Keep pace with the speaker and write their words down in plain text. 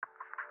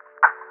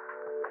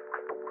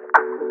I'm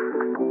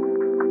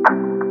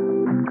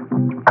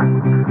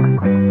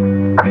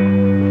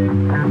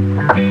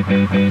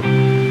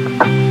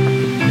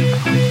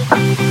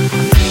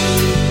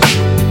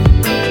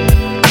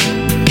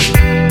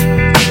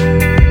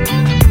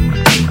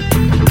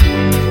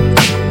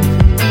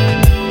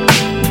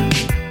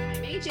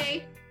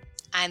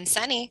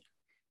Sunny.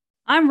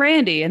 I'm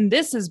Randy, and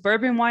this is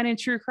Bourbon, Wine, and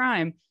True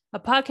Crime, a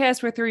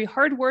podcast where three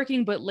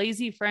hardworking but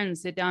lazy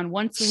friends sit down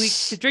once a week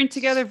to drink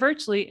together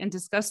virtually and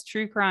discuss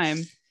true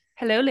crime.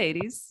 Hello,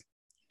 ladies.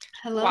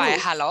 Hello. Why,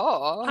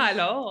 hello.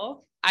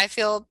 Hello. I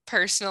feel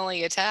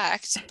personally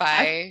attacked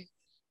by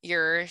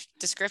your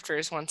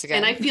descriptors once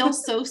again. And I feel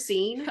so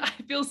seen. I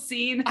feel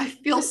seen. I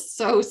feel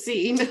so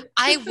seen.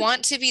 I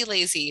want to be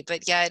lazy,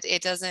 but yet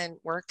it doesn't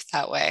work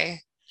that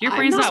way. Your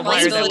brain's not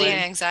wired that way.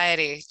 And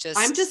anxiety.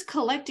 I'm just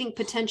collecting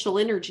potential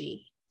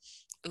energy.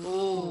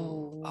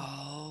 Ooh.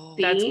 Oh.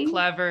 That's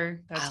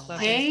clever. That's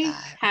clever. Hey,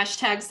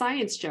 hashtag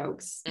science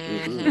jokes.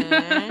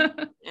 Mm-hmm.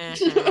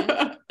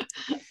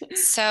 Mm-hmm.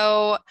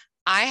 So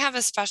I have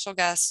a special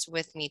guest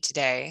with me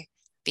today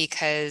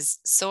because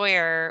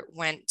Sawyer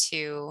went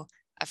to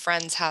a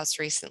friend's house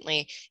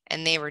recently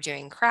and they were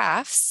doing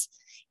crafts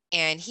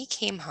and he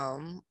came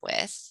home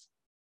with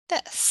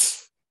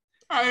this.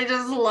 I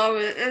just love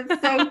it.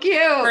 It's so cute.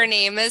 Her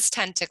name is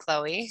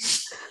Tentacloe.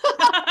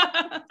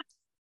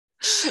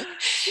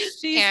 She's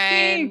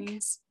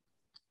pink.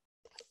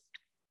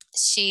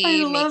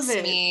 She makes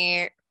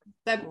me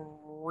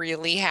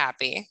really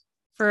happy.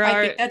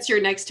 I think that's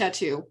your next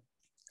tattoo.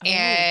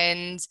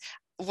 And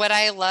what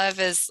I love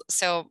is,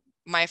 so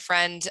my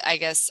friend, I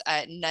guess,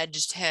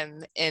 nudged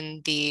him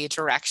in the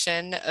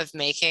direction of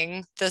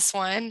making this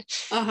one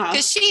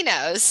because she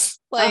knows,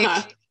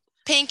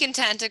 pink and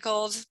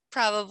tentacled,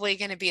 probably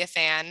going to be a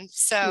fan.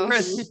 So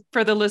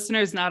for the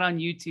listeners not on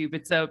YouTube,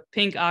 it's a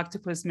pink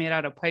octopus made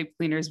out of pipe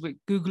cleaners with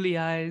googly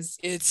eyes.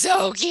 It's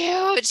so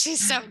cute.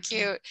 She's so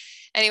cute.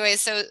 Anyway,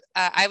 so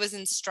I was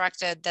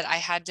instructed that I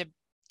had to,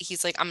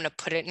 he's like, I'm going to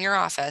put it in your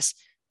office,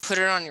 put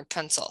it on your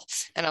pencil.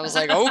 And I was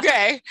like,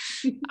 okay,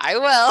 I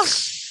will.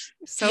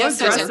 So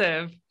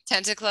aggressive.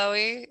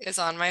 Tentacloe is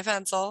on my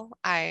pencil.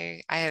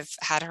 I have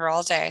had her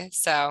all day.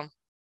 So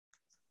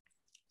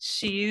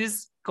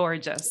she's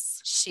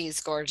gorgeous. She's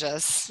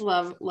gorgeous.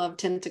 Love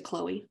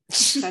Tentacloe.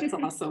 That's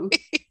awesome.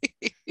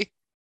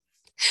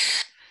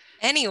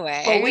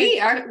 Anyway.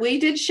 Well, we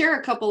did share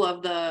a couple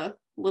of the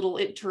little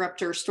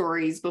interrupter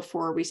stories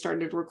before we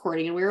started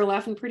recording, and we were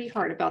laughing pretty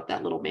hard about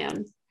that little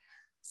man.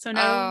 So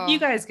now you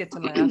guys get to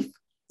laugh.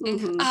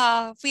 Mm-hmm.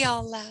 Oh, we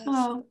all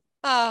laugh.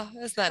 Oh,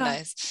 isn't that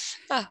nice?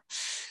 Oh.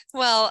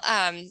 Well,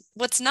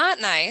 what's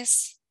not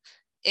nice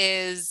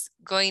is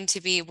going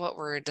to be what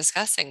we're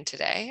discussing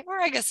today,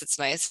 or I guess it's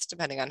nice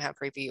depending on how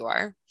creepy you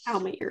are. Ow,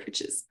 my ear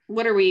itches.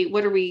 What are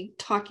we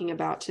talking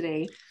about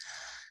today?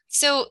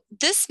 So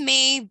this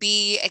may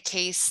be a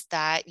case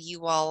that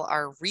you all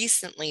are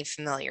recently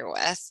familiar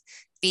with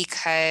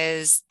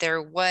because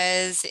there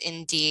was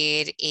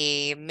indeed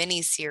a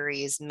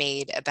mini-series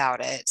made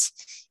about it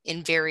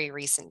in very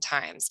recent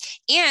times.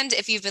 And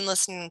if you've been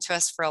listening to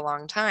us for a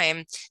long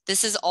time,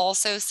 this is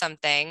also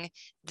something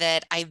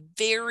that I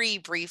very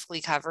briefly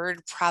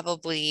covered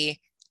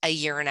probably a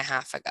year and a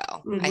half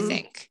ago, I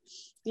think.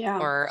 Yeah.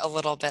 Or a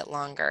little bit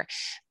longer.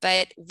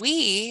 But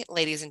we,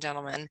 ladies and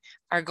gentlemen,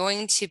 are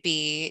going to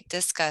be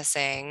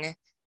discussing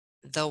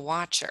The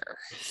Watcher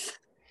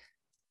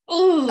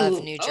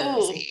of New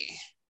Jersey.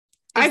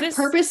 I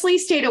purposely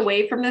stayed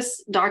away from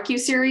this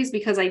docuseries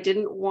because I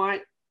didn't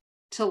want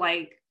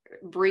to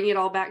bring it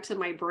all back to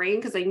my brain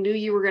because I knew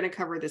you were going to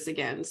cover this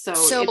again. So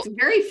it's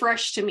very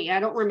fresh to me.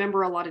 I don't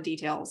remember a lot of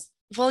details.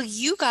 Well,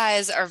 you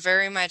guys are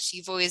very much,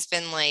 you've always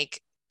been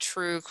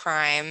true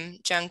crime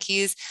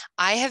junkies.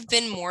 I have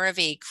been more of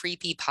a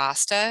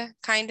creepypasta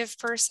kind of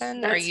person.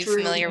 That's Are you true.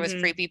 Familiar with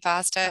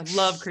creepypasta? I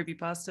love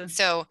creepypasta.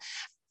 So,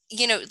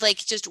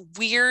 just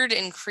weird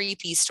and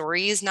creepy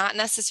stories, not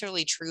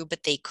necessarily true,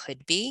 but they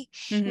could be.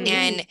 Mm-hmm.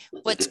 And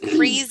what's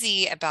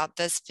crazy about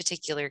this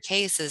particular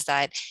case is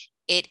that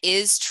it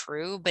is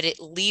true, but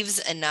it leaves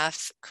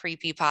enough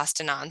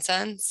creepypasta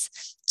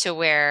nonsense to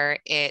where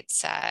it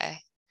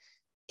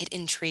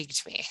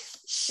intrigued me.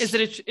 Is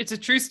it it's a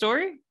true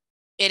story?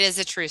 It is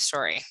a true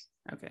story.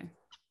 Okay.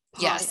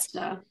 Yes.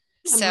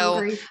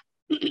 So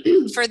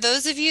for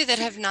those of you that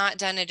have not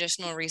done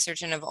additional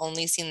research and have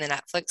only seen the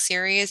Netflix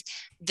series,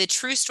 the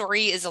true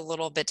story is a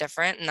little bit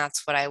different, and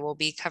that's what I will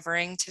be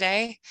covering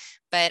today.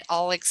 But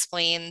I'll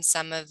explain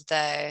some of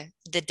the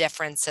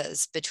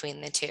differences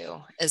between the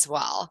two as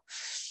well.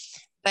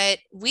 But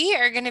we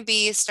are going to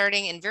be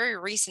starting in very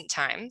recent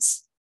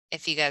times,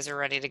 if you guys are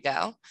ready to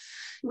go.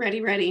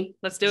 Ready.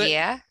 Let's do it.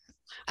 Yeah.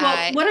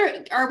 Well,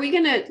 what are we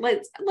gonna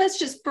let's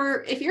just,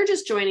 if you're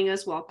just joining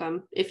us,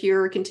 welcome. If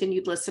you're a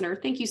continued listener,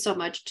 thank you so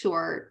much to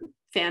our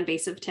fan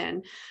base of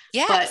 10.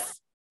 Yes. But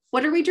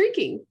what are we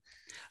drinking?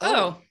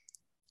 I'm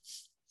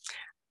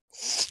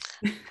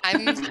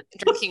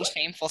drinking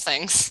shameful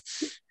things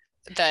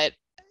that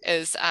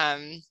is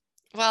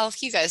Well,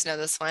 you guys know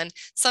this one.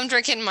 So I'm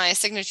drinking my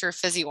signature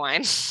fizzy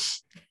wine,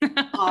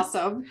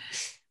 Awesome.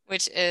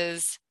 which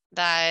is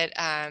that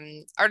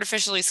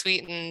artificially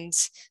sweetened,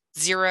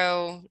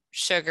 zero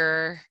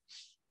sugar,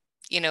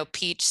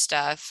 peach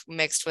stuff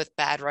mixed with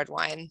bad red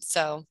wine.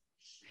 So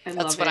I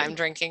that's love what it. I'm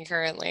drinking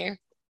currently.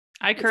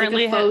 I It's like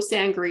currently a faux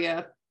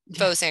sangria.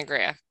 Faux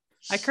sangria.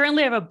 I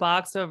currently have a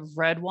box of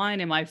red wine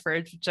in my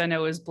fridge, which I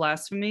know is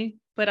blasphemy,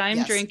 but I'm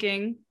Yes.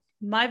 drinking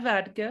my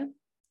vodka.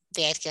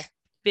 Vodka.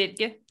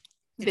 Vodka.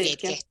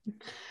 Vodka.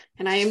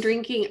 And I am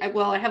drinking,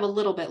 I have a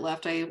little bit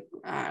left. I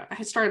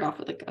started off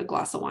with like a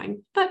glass of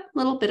wine, but a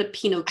little bit of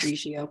Pinot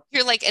Grigio.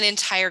 You're like an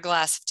entire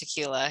glass of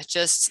tequila,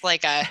 just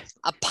like a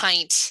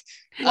pint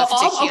Well, of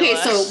tequila. okay,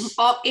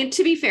 so and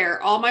to be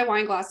fair, all my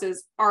wine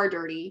glasses are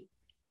dirty.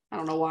 I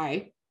don't know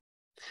why.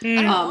 I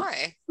don't know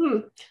why.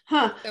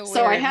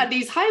 So I had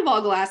these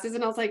highball glasses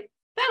and I was like,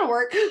 that'll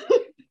work.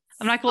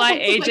 I'm not gonna lie,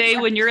 AJ,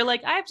 when you're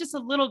like, I have just a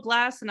little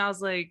glass, and I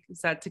was like,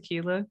 is that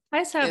tequila? I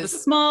just have a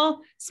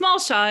small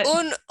shot.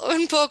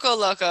 Un poco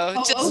loco.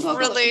 Just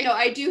really. No,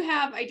 I do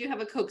have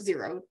a Coke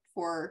Zero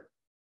for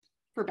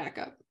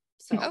backup.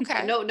 So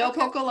okay. No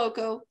Poco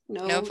Loco.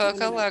 No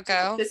Poco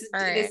Loco.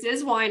 This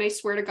is wine. I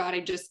swear to God,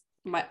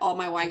 all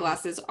my wine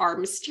glasses are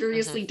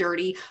mysteriously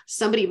dirty.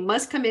 Somebody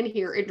must come in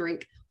here and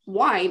drink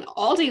wine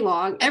all day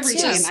long, every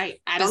day. And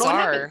I don't know what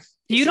happened.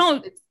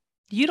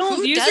 You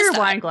don't use your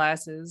wine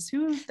glasses.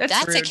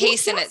 That's rude. A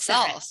case in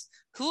itself.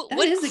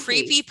 What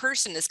creepy case.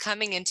 person is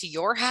coming into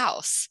your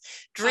house,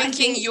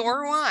 drinking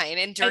your wine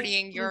and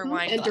dirtying your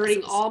wine and glasses?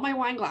 dirtying all my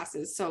wine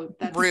glasses. So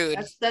that's rude.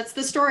 That's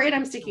the story, and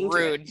I'm sticking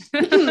rude. to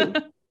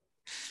it.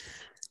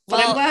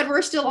 But I'm glad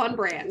we're still on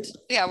brand.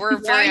 Yeah, we're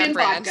very on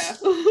brand. Vodka.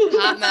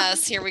 Hot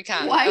mess. Here we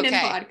come. Wine and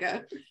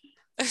vodka.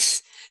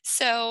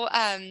 So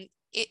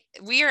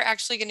we are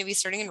actually going to be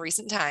starting in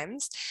recent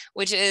times,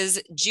 which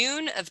is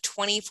June of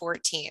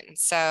 2014.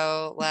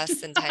 So less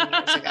than 10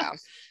 years ago.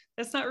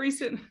 That's not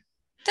recent.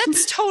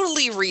 That's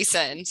totally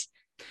recent.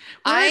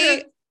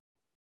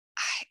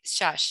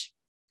 Shush.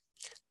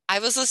 I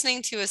was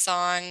listening to a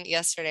song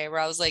yesterday where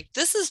I was like,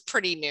 this is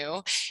pretty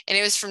new. And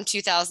it was from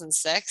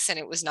 2006 and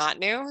it was not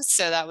new.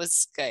 So that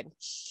was good.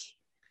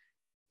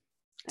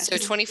 So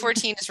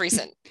 2014 is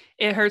recent.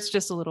 It hurts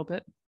just a little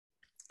bit.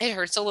 It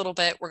hurts a little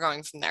bit. We're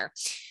going from there.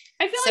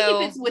 I feel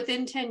like if it's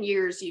within 10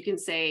 years, you can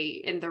say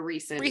in the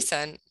recent.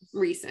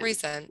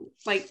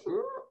 Like,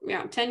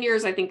 yeah, 10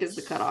 years, I think, is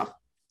the cutoff.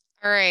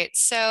 All right.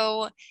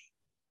 So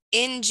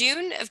in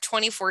June of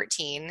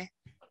 2014,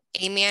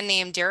 a man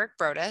named Derek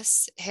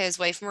Brodus, his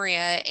wife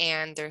Maria,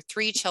 and their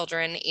 3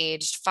 children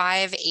aged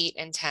 5, 8,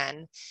 and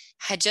 10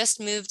 had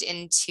just moved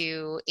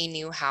into a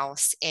new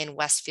house in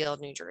Westfield,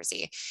 New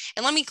Jersey.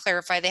 And let me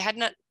clarify, they had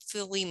not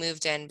fully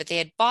moved in, but they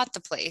had bought the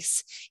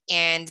place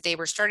and they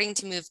were starting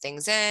to move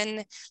things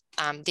in.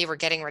 They were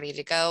getting ready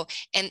to go.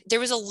 And there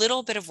was a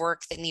little bit of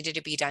work that needed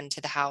to be done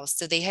to the house.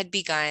 So they had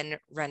begun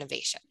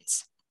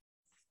renovations.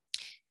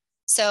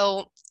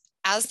 So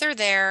as they're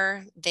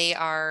there, they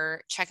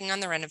are checking on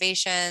the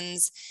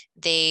renovations.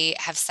 They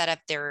have set up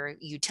their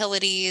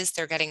utilities.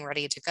 They're getting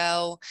ready to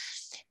go.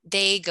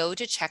 They go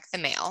to check the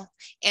mail,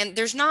 and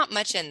there's not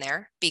much in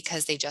there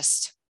because they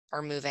just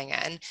are moving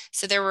in.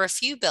 So there were a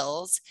few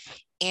bills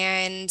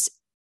and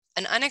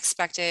an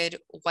unexpected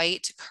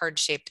white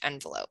card-shaped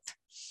envelope.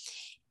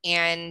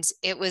 And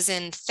it was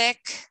in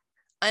thick,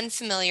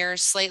 unfamiliar,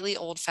 slightly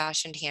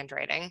old-fashioned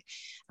handwriting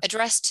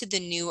addressed to the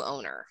new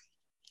owner.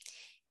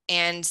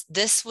 And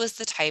this was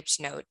the typed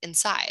note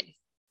inside.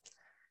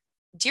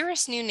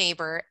 Dearest new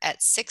neighbor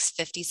at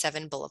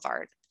 657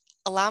 Boulevard,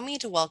 allow me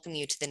to welcome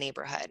you to the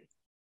neighborhood.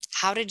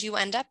 How did you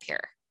end up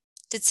here?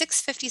 Did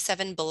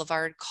 657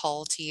 Boulevard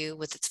call to you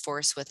with its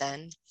force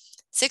within?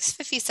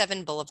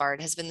 657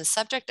 Boulevard has been the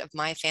subject of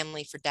my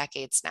family for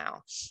decades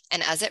now,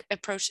 and as it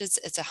approaches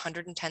its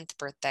 110th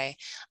birthday,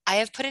 I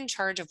have put in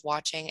charge of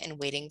watching and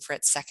waiting for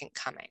its second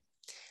coming.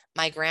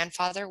 My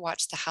grandfather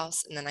watched the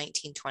house in the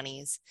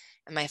 1920s,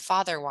 and my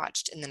father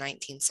watched in the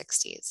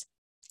 1960s.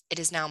 It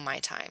is now my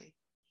time.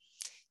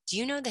 Do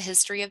you know the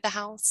history of the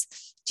house?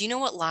 Do you know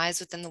what lies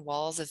within the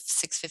walls of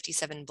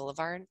 657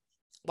 Boulevard?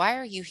 Why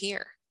are you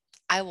here?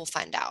 I will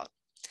find out.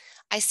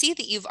 I see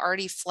that you've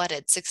already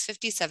flooded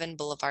 657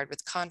 Boulevard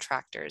with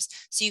contractors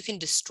so you can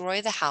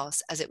destroy the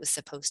house as it was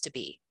supposed to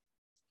be.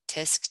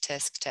 Tisk,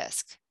 tisk,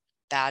 tisk.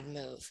 Bad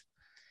move.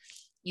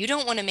 You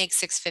don't want to make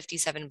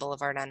 657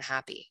 Boulevard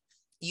unhappy.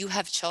 You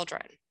have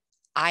children.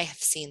 I have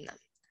seen them.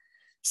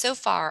 So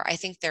far, I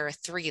think there are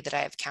 3 that I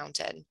have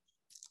counted.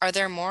 Are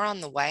there more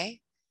on the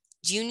way?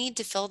 Do you need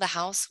to fill the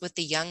house with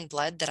the young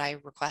blood that I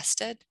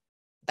requested?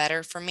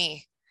 Better for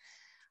me.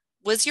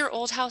 Was your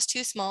old house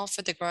too small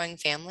for the growing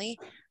family,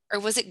 or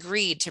was it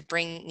greed to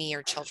bring me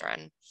your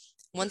children?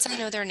 Once I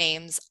know their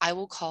names, I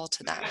will call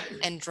to them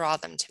and draw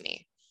them to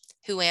me.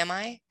 Who am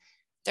I?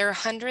 There are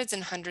hundreds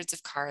and hundreds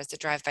of cars that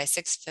drive by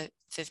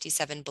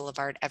 657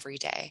 Boulevard every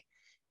day.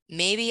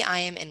 Maybe I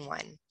am in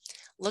one.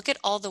 Look at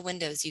all the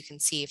windows you can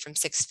see from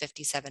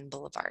 657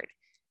 Boulevard.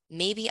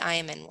 Maybe I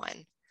am in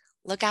one.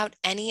 Look out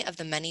any of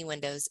the many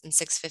windows in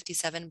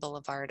 657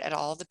 Boulevard at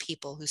all the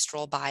people who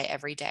stroll by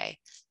every day.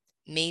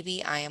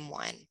 Maybe I am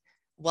one.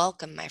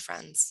 Welcome, my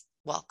friends.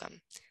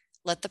 Welcome.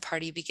 Let the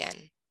party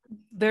begin.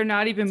 They're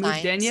not even moved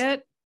in Signed,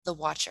 yet? The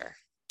Watcher.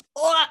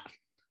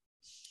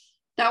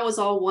 That was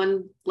all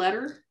one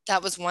letter?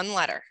 That was one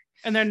letter.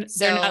 And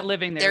they're not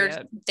living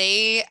there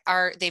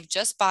yet. They've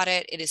just bought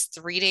it. It is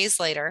 3 days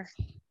later.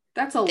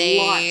 That's a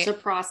lot to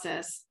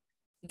process.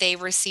 They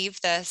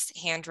received this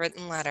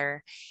handwritten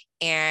letter,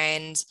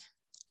 and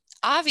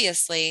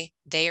obviously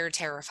they are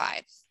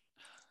terrified.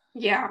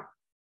 Yeah.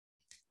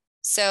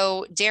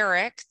 So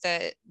Derek,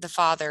 the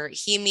father,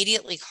 he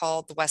immediately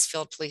called the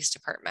Westfield Police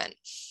Department.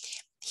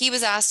 He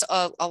was asked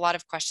a lot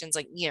of questions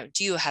like,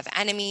 do you have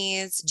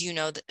enemies? Do you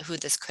know who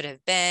this could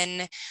have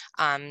been?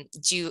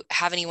 Do you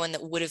have anyone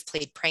that would have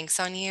played pranks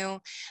on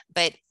you?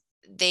 But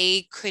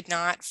they could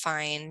not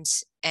find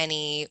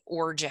any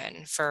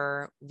origin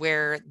for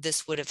where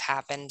this would have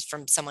happened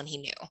from someone he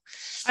knew.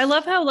 I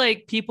love how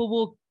people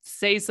will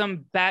say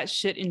some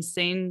batshit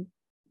insane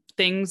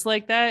things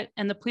like that,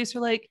 and the police are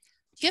like,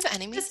 "Do you have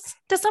enemies?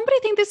 Does somebody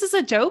think this is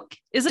a joke?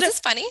 Is this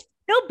funny?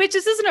 No, bitch,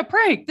 this isn't a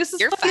prank.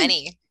 You're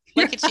funny.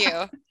 Look at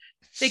you."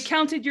 They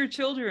counted your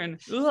children.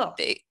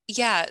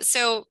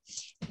 So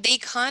they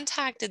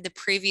contacted the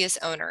previous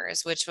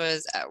owners, which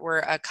were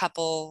a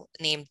couple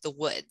named the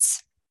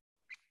Woods.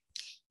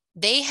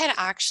 They had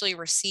actually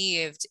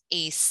received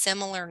a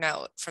similar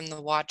note from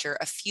the Watcher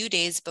a few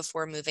days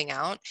before moving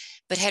out,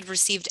 but had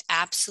received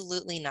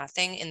absolutely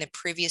nothing in the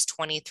previous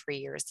 23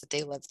 years that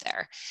they lived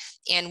there.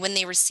 And when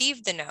they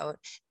received the note,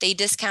 they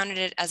discounted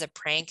it as a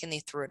prank and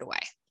they threw it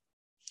away.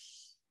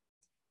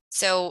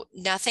 So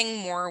nothing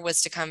more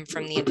was to come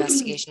from the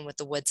investigation with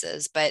the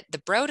Woodses, but the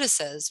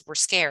Broduses were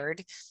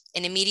scared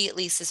and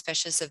immediately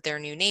suspicious of their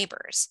new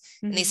neighbors.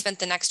 Mm-hmm. And they spent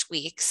the next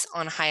weeks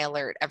on high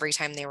alert every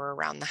time they were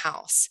around the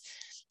house.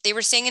 They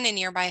were staying in a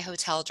nearby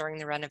hotel during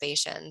the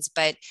renovations,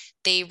 but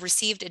they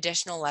received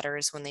additional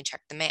letters when they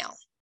checked the mail.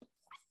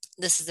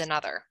 This is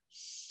another.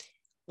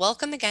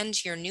 Welcome again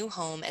to your new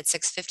home at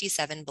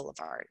 657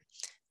 Boulevard.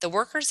 The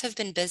workers have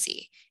been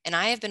busy, and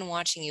I have been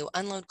watching you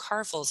unload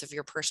carfuls of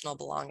your personal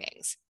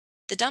belongings.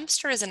 The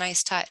dumpster is a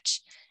nice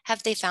touch.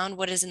 Have they found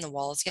what is in the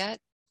walls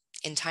yet?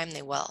 In time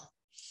they will.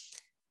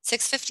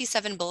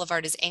 657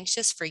 Boulevard is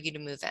anxious for you to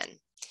move in.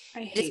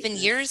 It's been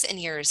years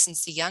and years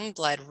since the young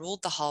blood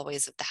ruled the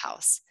hallways of the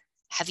house.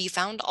 Have you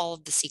found all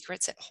of the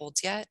secrets it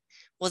holds yet?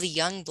 Will the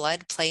young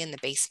blood play in the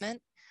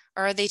basement?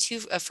 Or are they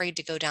too afraid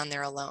to go down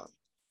there alone?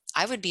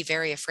 I would be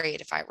very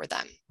afraid if I were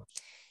them.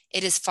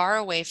 It is far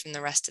away from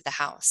the rest of the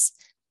house.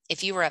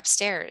 If you were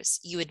upstairs,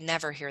 you would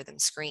never hear them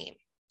scream.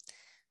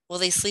 Will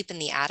they sleep in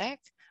the attic?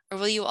 Or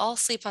will you all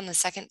sleep on the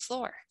second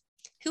floor?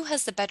 Who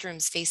has the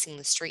bedrooms facing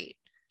the street?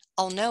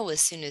 I'll know as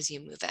soon as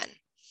you move in.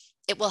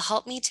 It will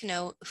help me to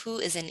know who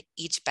is in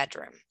each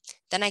bedroom.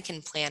 Then I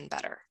can plan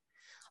better.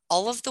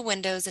 All of the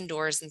windows and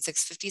doors in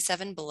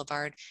 657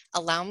 Boulevard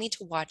allow me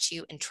to watch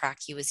you and track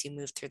you as you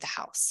move through the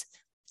house.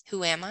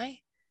 Who am I?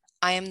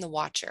 I am the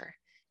Watcher,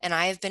 and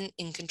I have been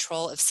in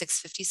control of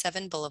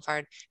 657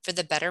 Boulevard for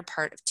the better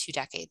part of 2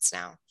 decades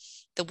now.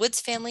 The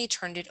Woods family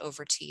turned it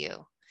over to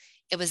you.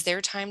 It was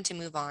their time to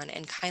move on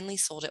and kindly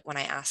sold it when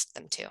I asked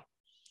them to.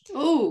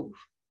 Oh.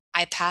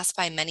 I pass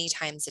by many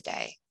times a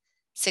day.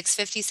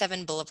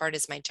 657 Boulevard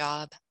is my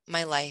job,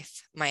 my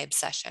life, my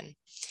obsession.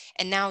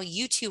 And now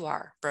you too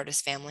are,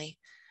 Brodus family.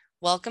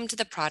 Welcome to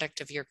the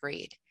product of your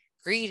greed.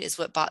 Greed is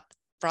what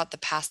brought the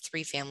past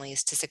 3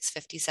 families to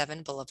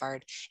 657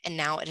 Boulevard, and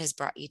now it has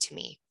brought you to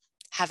me.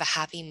 Have a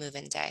happy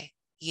move-in day.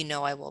 You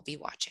know I will be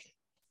watching.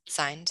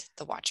 Signed,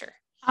 The Watcher.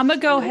 I'm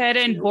going to go ahead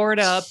and board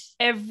up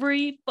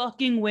every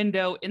fucking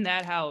window in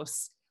that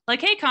house.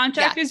 Like, hey,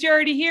 contractors, you're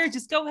already here.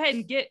 Just go ahead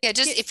and get.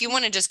 If you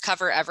want to just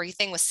cover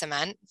everything with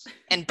cement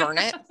and burn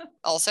it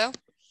also.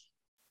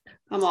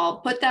 I'll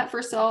put that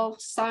for sale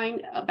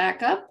sign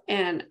back up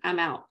and I'm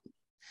out.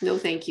 No,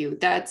 thank you.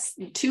 That's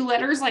 2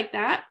 letters like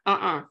that.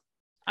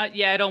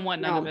 Yeah, I don't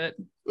want none of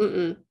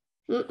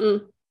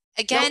it.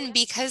 Again,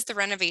 because the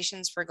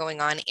renovations were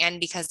going on and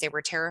because they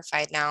were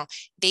terrified now,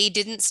 they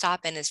didn't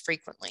stop in as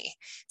frequently.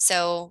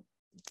 So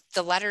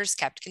the letters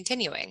kept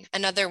continuing.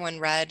 Another one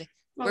read,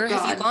 where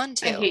have you gone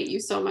to? I hate you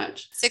so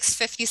much.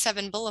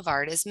 657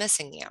 Boulevard is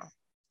missing you.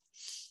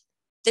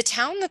 The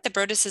town that the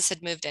Broduses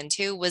had moved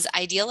into was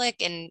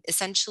idyllic in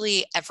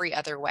essentially every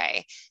other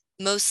way,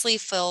 mostly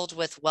filled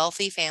with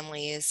wealthy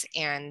families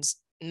and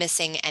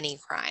missing any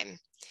crime.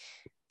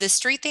 The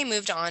street they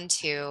moved on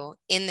to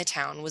in the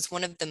town was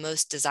one of the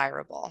most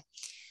desirable.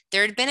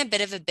 There had been a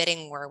bit of a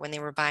bidding war when they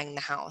were buying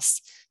the house,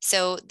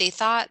 so they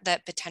thought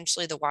that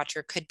potentially the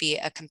Watcher could be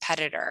a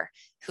competitor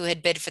who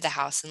had bid for the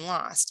house and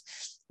lost.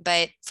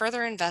 But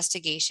further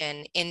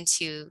investigation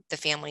into the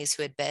families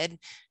who had bid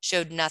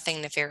showed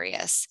nothing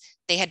nefarious.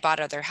 They had bought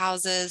other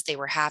houses, they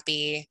were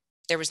happy,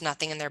 there was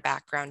nothing in their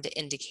background to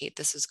indicate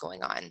this was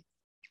going on.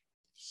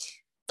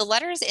 The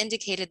letters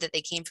indicated that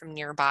they came from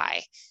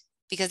nearby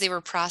because they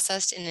were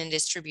processed in a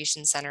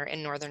distribution center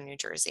in northern New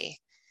Jersey.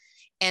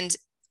 And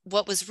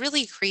what was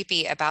really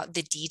creepy about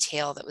the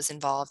detail that was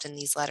involved in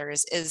these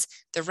letters is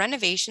the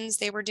renovations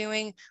they were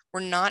doing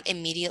were not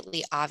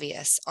immediately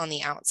obvious on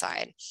the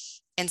outside.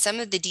 And some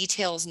of the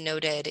details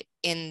noted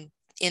in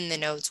the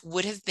notes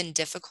would have been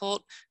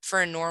difficult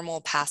for a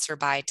normal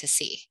passerby to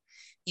see.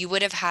 You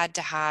would have had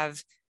to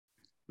have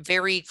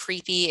very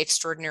creepy,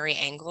 extraordinary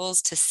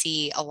angles to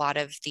see a lot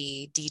of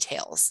the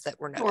details that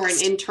were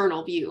noticed. Or an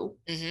internal view.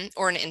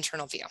 Or an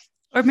internal view.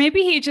 Or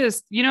maybe he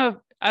just,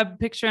 I'm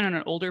picturing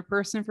an older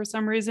person for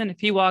some reason. If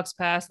he walks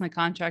past and the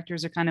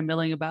contractors are kind of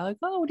milling about, like,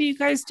 oh, what are you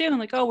guys doing?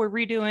 Like, oh, we're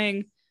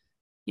redoing,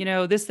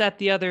 this, that,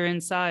 the other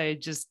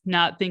inside, just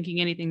not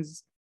thinking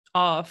anything's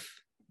off.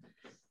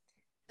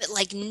 But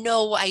like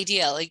no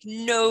idea, like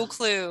no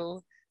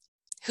clue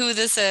who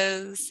this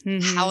is,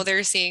 how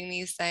they're seeing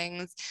these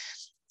things.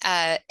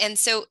 And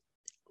so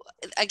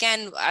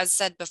again, as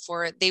said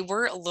before, they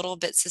were a little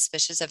bit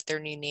suspicious of their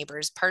new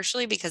neighbors,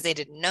 partially because they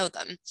didn't know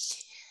them.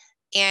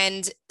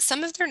 And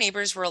some of their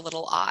neighbors were a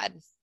little odd.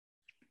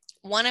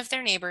 One of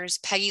their neighbors,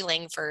 Peggy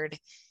Langford,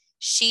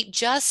 she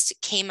just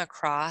came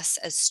across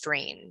as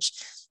strange.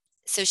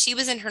 So she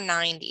was in her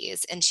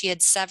 90s and she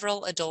had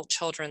several adult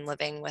children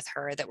living with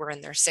her that were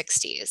in their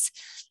 60s.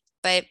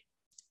 But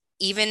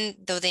even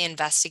though they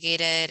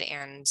investigated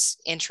and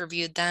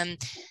interviewed them,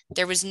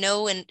 there was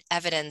no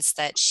evidence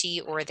that she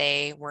or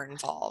they were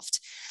involved.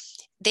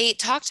 They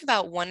talked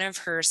about one of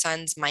her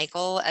sons,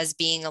 Michael, as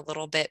being a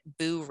little bit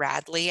Boo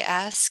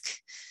Radley-esque.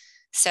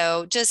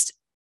 So just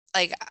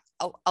like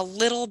a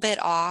little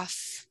bit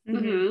off,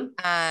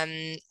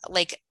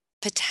 like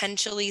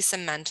potentially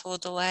some mental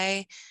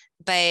delay.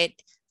 But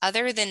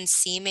other than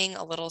seeming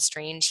a little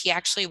strange, he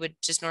actually would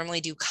just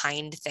normally do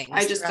kind things.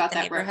 I just got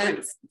that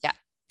reference. Yeah.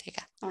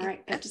 All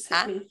right, that just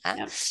hit me.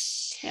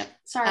 Yep.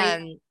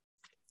 Sorry.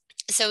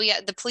 So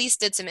yeah, the police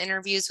did some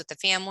interviews with the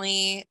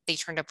family. They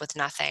turned up with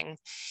nothing.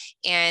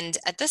 And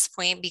at this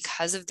point,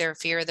 because of their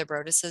fear, the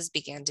Broadduses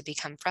began to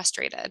become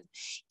frustrated.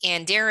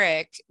 And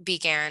Derek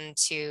began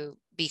to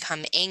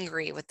become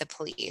angry with the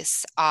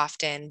police,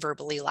 often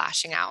verbally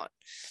lashing out.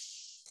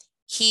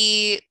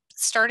 He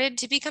started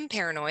to become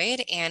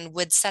paranoid and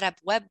would set up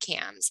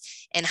webcams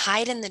and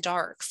hide in the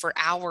dark for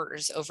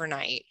hours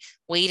overnight,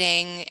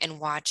 waiting and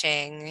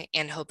watching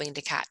and hoping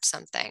to catch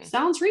something.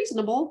 Sounds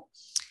reasonable.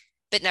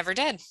 But never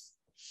did.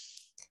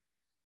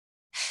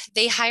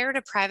 They hired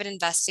a private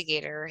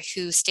investigator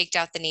who staked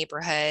out the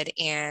neighborhood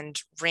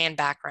and ran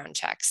background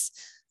checks,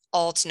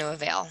 all to no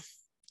avail.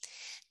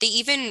 They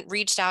even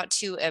reached out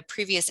to a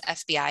previous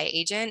FBI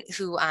agent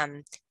who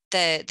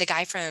the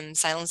guy from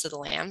Silence of the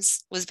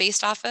Lambs was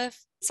based off of.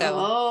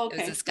 So it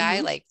was this guy,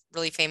 like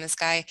really famous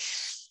guy.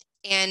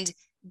 And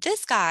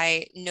this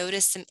guy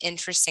noticed some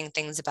interesting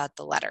things about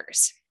the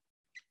letters.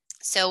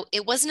 So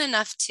it wasn't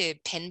enough to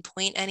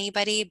pinpoint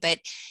anybody, but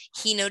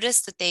he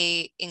noticed that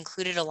they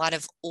included a lot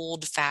of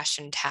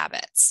old-fashioned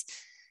habits.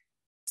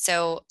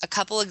 So a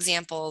couple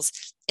examples,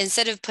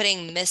 instead of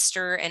putting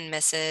Mr. and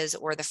Mrs.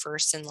 or the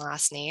first and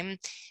last name,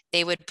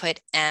 they would put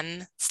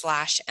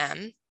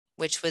M/M,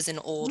 which was an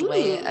old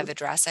way of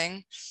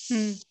addressing.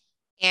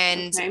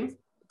 And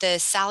the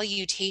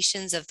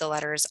salutations of the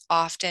letters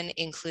often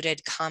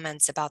included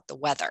comments about the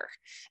weather.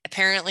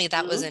 Apparently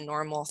that was a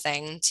normal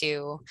thing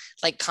to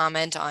like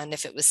comment on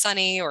if it was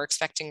sunny or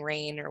expecting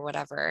rain or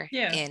whatever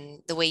in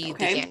the way you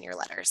began your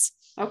letters.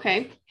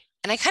 Okay.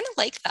 And I kind of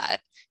like that.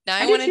 Now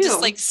I want to just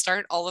like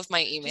start all of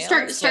my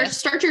emails.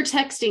 Start your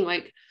texting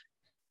like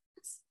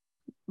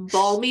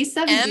balmy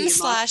 70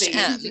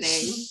 M/M.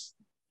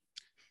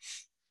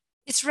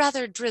 It's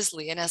rather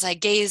drizzly, and as I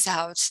gaze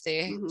out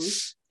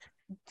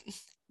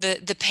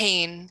the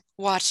pain,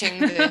 watching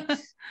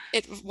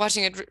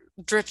it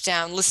drip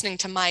down, listening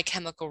to My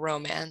Chemical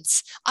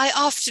Romance, I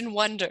often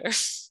wonder.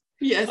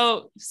 Yes.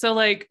 Oh, so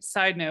like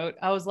side note,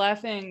 I was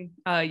laughing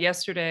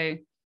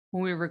yesterday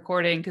when we were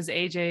recording because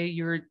AJ,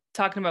 you were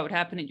talking about what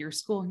happened at your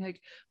school, and like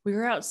we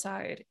were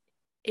outside.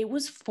 It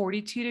was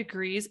 42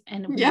 degrees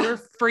and we were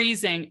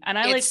freezing. And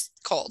it's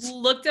cold.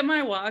 Looked at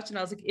my watch and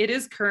I was like, it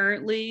is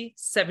currently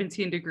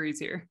 17 degrees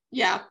here.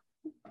 Yeah.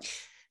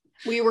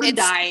 We were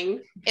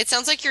dying. It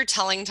sounds like you're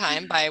telling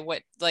time by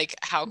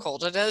how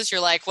cold it is.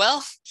 You're like,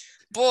 well,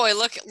 boy,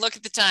 look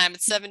at the time.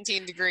 It's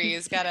 17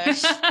 degrees. Gotta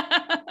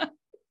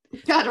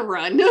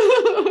run.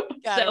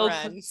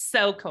 Run.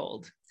 So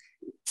cold.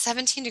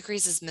 17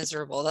 degrees is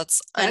miserable.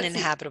 That's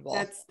uninhabitable.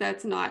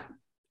 That's not.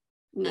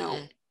 No.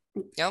 Mm-mm.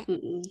 Nope.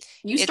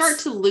 You start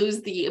to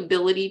lose the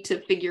ability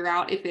to figure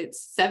out if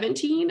it's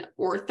 17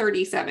 or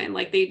 37.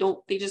 Like they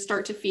just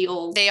start to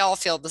feel. They all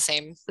feel the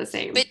same.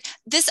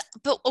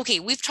 But okay,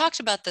 we've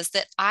talked about this,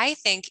 that I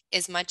think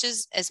as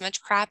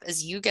much crap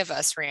as you give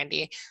us,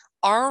 Randy,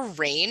 our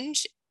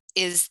range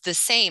is the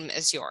same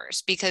as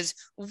yours because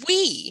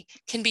we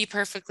can be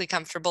perfectly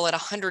comfortable at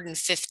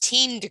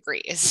 115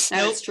 degrees.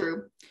 That's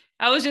true.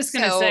 I was just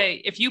going to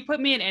say, if you put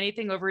me in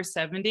anything over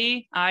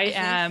 70, I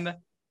am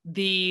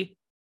the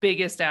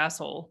biggest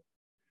asshole.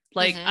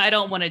 Like, I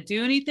don't want to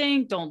do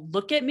anything. Don't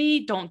look at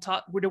me. Don't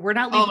talk. We're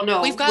not leaving. Oh,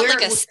 no. We've got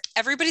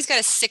everybody's got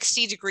a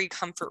 60-degree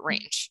comfort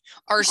range.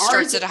 Ours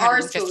starts at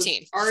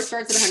 115. Ours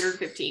starts at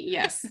 115.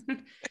 Yes.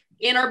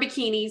 In our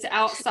bikinis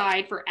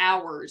outside for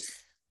hours.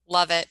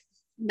 Love it.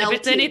 Melting. If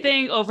it's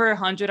anything over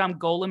 100, I'm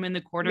Golem in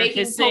the corner making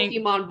hissing.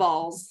 Pokemon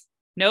balls.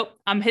 Nope.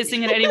 I'm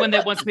hissing at anyone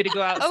that wants me to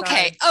go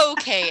outside.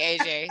 Okay,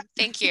 AJ.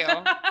 Thank you.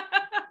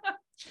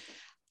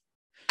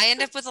 I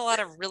end up with a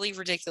lot of really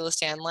ridiculous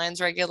tan lines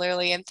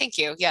regularly, and thank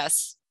you.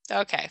 Yes.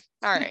 Okay.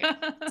 All right.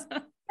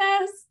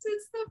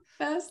 It's the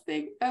best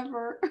thing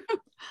ever.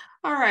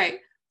 All right.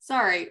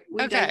 Sorry,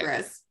 we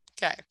digress.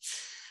 Okay.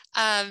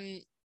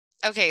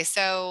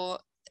 So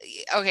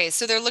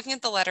they're looking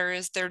at the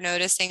letters. They're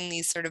noticing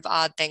these sort of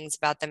odd things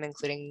about them,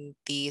 including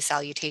the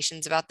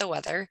salutations about the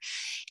weather.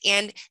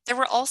 And there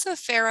were also a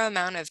fair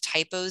amount of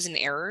typos and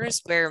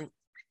errors where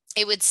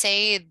it would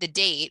say the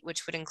date,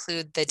 which would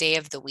include the day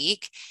of the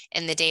week,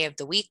 and the day of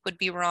the week would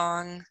be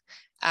wrong.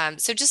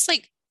 So just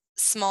like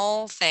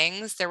small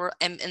things, there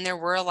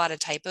were a lot of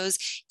typos,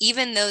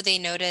 even though they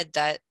noted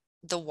that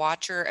the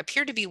watcher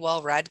appeared to be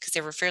well read because they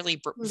were fairly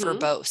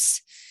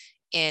verbose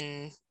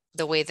in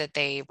the way that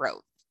they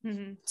wrote.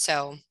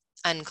 So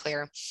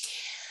unclear.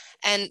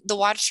 And the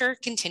watcher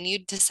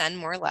continued to send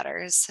more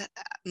letters,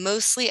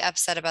 mostly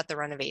upset about the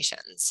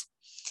renovations.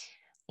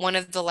 One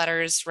of the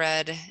letters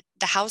read,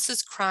 "The house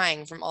is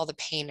crying from all the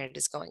pain it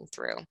is going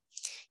through.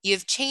 You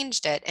have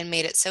changed it and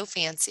made it so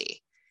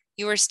fancy.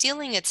 You are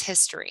stealing its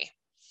history.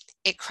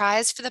 It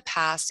cries for the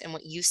past and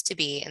what used to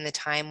be in the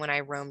time when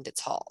I roamed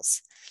its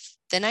halls.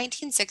 The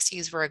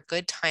 1960s were a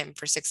good time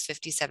for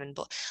 657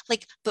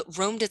 but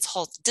roamed its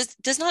halls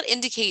does not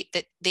indicate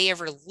that they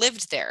ever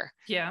lived there.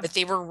 Yeah. But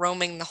they were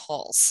roaming the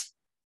halls.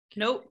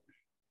 Nope.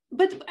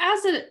 But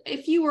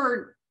if you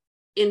were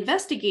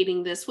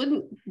investigating this,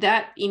 wouldn't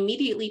that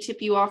immediately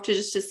tip you off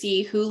to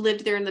see who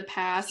lived there in the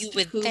past? You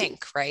would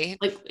think, right?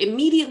 Like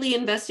immediately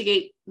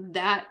investigate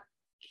that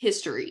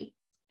history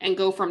and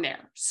go from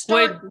there.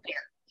 Start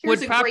there.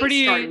 Here's a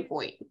great starting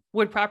point.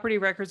 Would property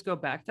records go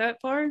back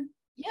that far?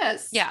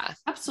 Yes. Yeah.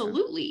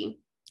 Absolutely.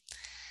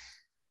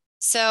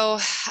 So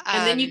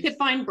and then you could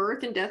find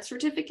birth and death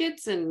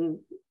certificates, and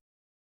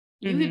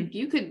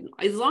you could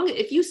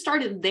if you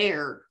started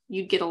there,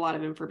 you'd get a lot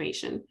of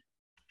information.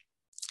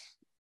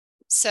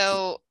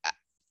 So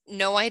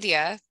no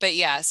idea, but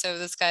yeah, so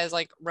this guy's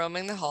like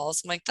roaming the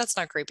halls. I'm like, that's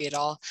not creepy at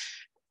all.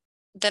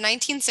 The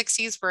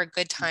 1960s were a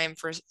good time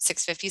for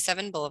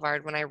 657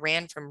 Boulevard when I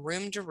ran from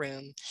room to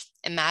room,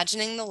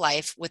 imagining the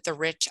life with the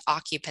rich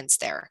occupants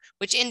there,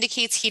 which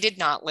indicates he did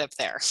not live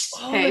there.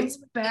 Oh, that's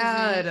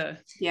bad.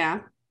 Yeah.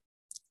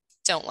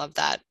 Don't love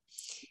that.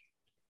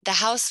 The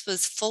house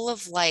was full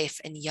of life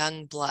and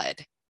young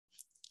blood.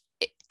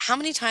 How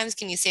many times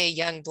can you say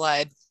young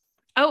blood?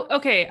 Oh,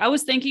 okay. I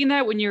was thinking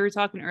that when you were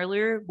talking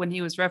earlier, when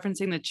he was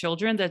referencing the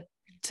children, that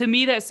to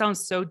me, that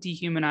sounds so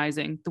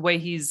dehumanizing, the way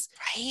he's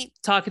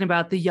talking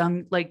about the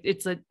young, like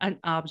it's an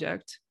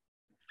object.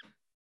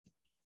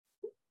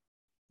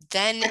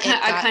 Then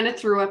I kind of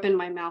threw up in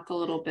my mouth a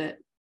little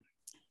bit.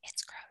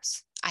 It's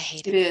gross. I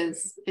hate it. It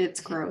is.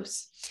 It's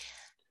gross.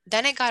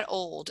 Then it got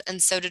old,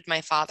 and so did my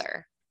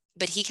father.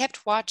 But he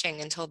kept watching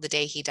until the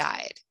day he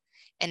died.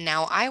 And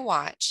now I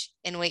watch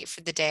and wait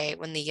for the day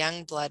when the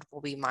young blood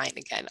will be mine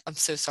again. I'm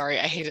so sorry.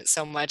 I hate it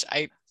so much.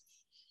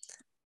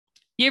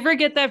 You ever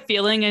get that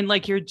feeling in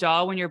like your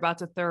jaw when you're about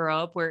to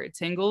throw up where it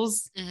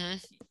tingles?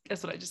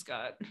 That's what I just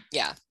got.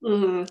 Yeah.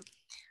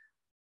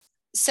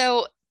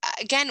 So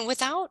again,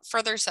 without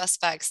further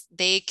suspects,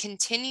 they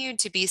continued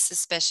to be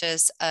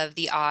suspicious of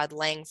the odd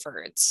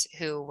Langfords,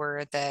 who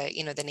were the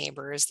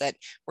neighbors that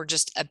were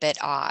just a bit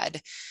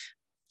odd.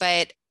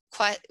 But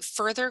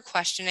further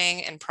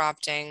questioning and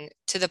prompting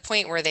to the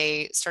point where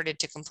they started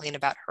to complain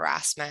about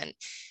harassment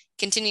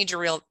continued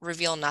to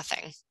reveal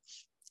nothing.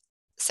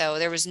 So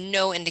there was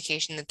no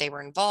indication that they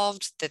were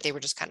involved, that they were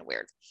just kind of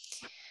weird.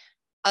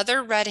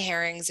 Other red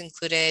herrings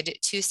included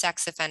 2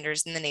 sex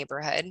offenders in the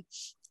neighborhood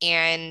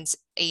and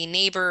a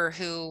neighbor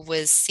who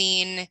was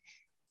seen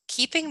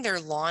keeping their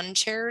lawn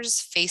chairs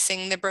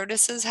facing the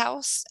Brodus's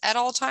house at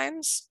all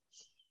times,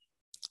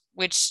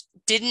 which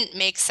didn't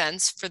make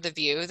sense for the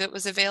view that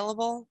was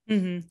available.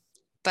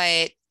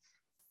 But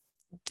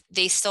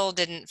they still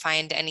didn't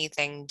find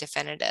anything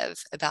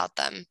definitive about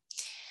them.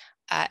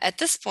 At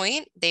this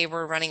point, they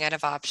were running out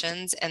of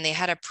options, and they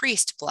had a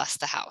priest bless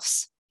the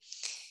house.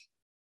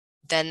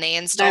 Then they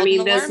installed an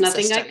alarm system.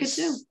 There's nothing I could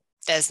do.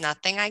 There's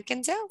nothing I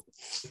can do.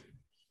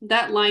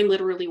 That line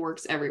literally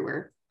works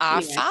everywhere.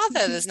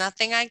 Father, there's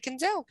nothing I can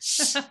do.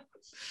 So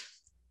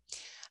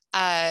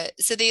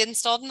they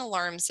installed an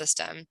alarm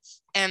system.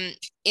 And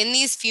in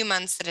these few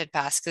months that had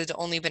passed, because it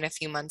had only been a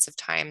few months of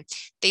time,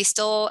 they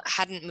still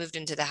hadn't moved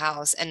into the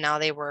house, and now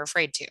they were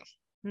afraid to.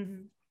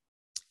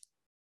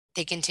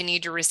 They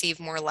continued to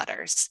receive more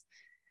letters.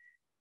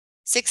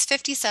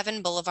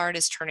 657 Boulevard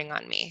is turning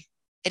on me.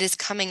 It is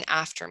coming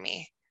after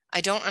me.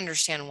 I don't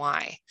understand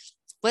why.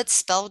 What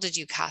spell did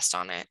you cast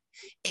on it?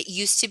 It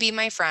used to be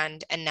my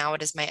friend, and now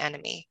it is my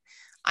enemy.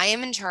 I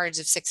am in charge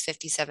of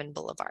 657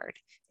 Boulevard.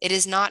 It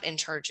is not in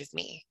charge of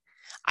me.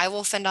 I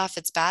will fend off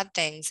its bad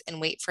things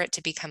and wait for it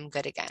to become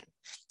good again.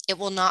 It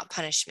will not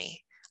punish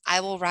me. I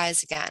will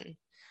rise again.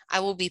 I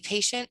will be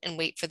patient and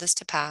wait for this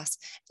to pass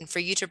and for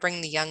you to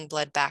bring the young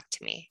blood back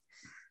to me.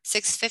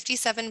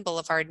 657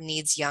 Boulevard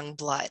needs young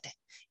blood.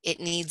 It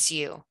needs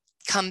you.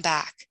 Come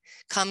back.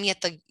 Come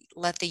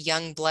let the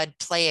young blood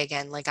play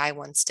again like I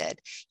once did.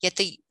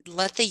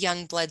 Let the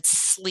young blood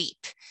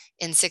sleep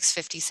in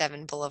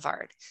 657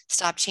 Boulevard.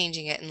 Stop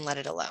changing it and let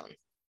it alone.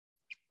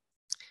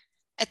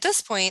 At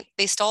this point,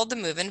 they stalled the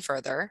move in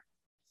further.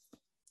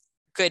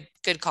 Good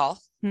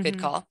call. Good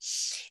call.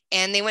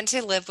 And they went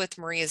to live with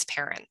Maria's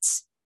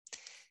parents.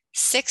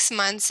 6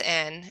 months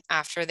in,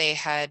 after they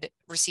had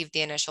received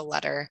the initial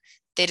letter,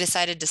 they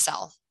decided to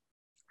sell.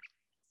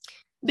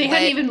 They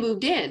hadn't even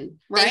moved in,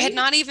 right? They had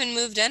not even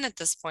moved in at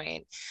this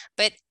point.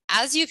 But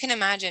as you can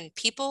imagine,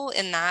 people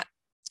in that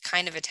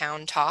kind of a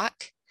town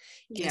talk.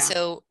 Yeah. And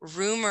so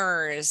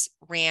rumors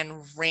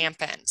ran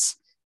rampant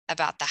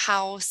about the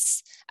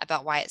house,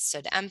 about why it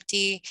stood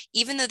empty,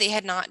 even though they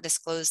had not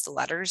disclosed the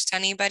letters to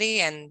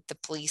anybody, and the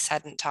police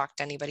hadn't talked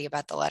to anybody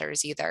about the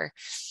letters either.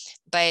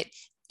 But,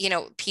 you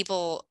know,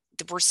 people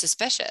were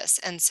suspicious.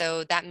 And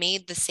so that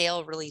made the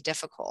sale really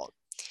difficult.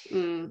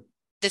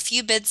 The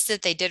few bids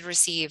that they did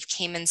receive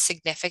came in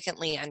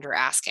significantly under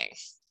asking.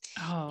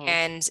 Oh.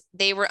 And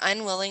they were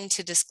unwilling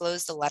to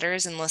disclose the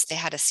letters unless they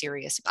had a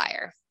serious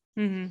buyer.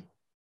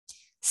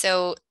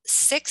 So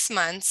 6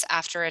 months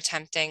after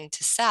attempting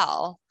to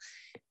sell,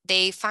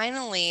 they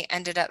finally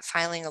ended up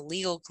filing a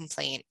legal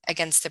complaint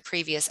against the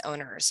previous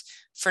owners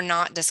for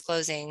not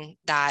disclosing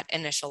that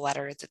initial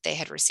letter that they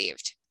had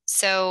received.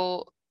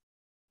 So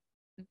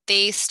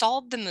they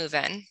stalled the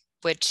move-in,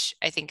 which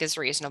I think is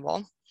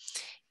reasonable.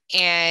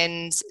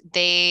 And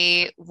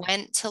they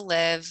went to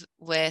live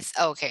with,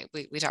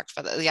 we talked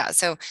about that. Yeah.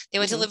 So they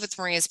went to live with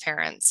Maria's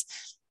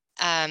parents.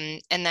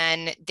 And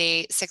then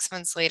 6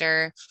 months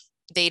later,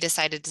 they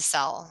decided to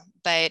sell.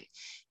 But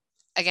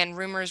again,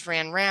 rumors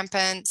ran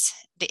rampant.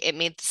 It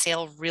made the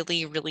sale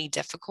really, really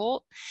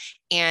difficult.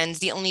 And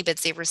the only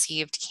bids they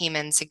received came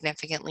in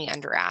significantly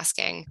under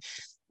asking.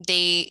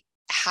 They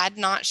had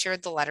not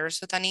shared the letters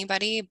with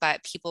anybody,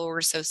 but people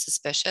were so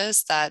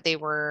suspicious that they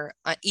were,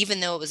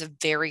 even though it was a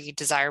very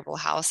desirable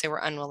house, they were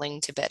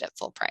unwilling to bid at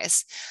full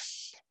price.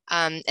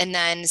 And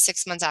then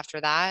 6 months after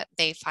that,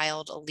 they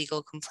filed a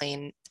legal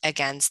complaint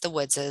against the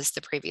Woodses,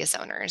 the previous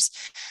owners.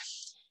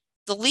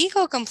 The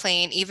legal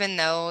complaint, even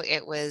though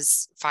it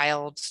was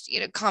filed,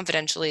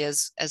 confidentially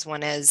as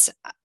one is,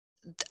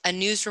 a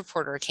news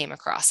reporter came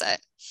across it.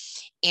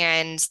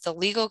 And the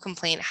legal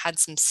complaint had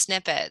some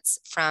snippets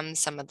from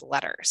some of the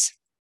letters.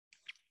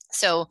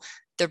 So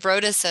the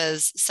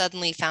Broadduses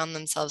suddenly found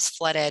themselves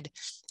flooded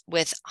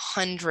with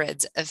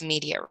hundreds of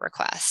media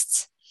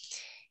requests.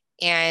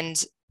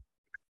 And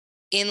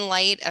in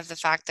light of the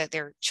fact that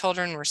their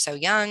children were so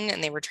young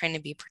and they were trying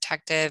to be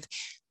protective,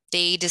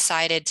 they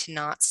decided to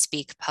not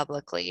speak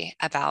publicly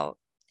about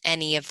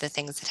any of the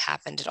things that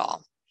happened at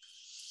all.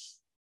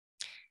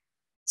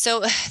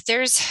 So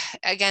there's,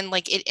 again,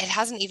 it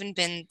hasn't even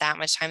been that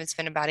much time. It's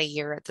been about a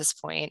year at this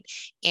point,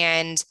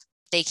 and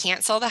they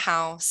can't sell the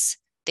house.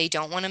 They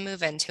don't want to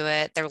move into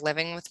it. They're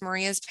living with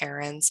Maria's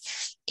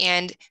parents,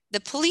 and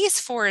the police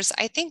force,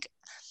 I think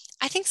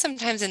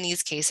sometimes in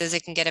these cases,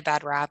 it can get a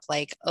bad rap,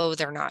 like, oh,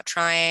 they're not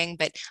trying.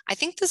 But I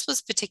think this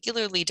was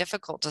particularly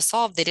difficult to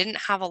solve. They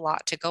didn't have a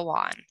lot to go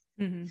on.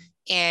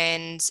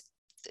 And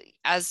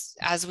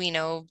as we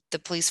know, the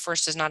police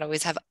force does not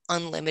always have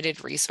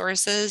unlimited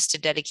resources to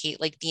dedicate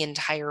the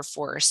entire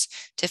force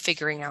to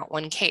figuring out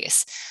one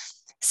case.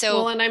 So,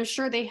 well, and I'm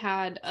sure they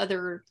had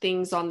other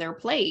things on their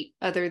plate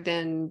other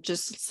than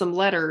just some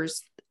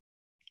letters.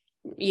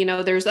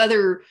 There's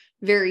other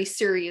very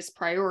serious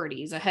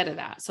priorities ahead of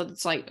that. So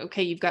it's like,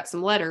 okay, you've got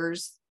some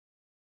letters.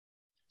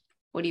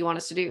 What do you want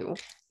us to do?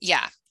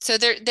 Yeah. So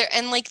they're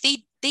and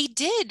they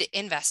did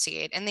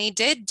investigate and they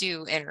did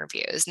do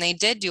interviews and they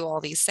did do all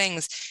these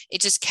things.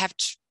 It just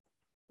kept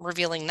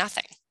revealing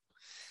nothing.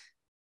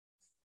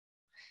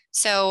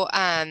 So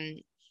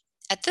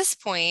at this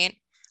point,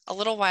 a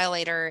little while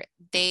later,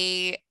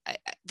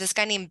 this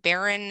guy named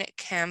Baron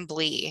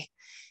Cambly,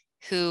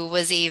 who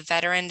was a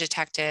veteran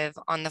detective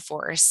on the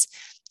force,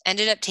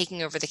 ended up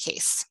taking over the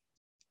case.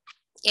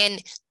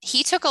 And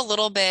he took a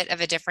little bit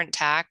of a different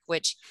tack,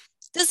 which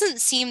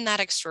doesn't seem that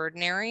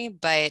extraordinary,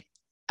 but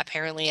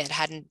apparently it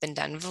hadn't been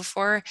done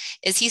before,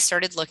 is he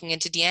started looking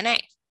into DNA.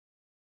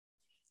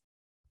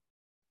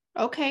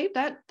 Okay,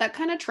 that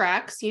kind of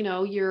tracks.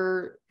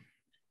 You're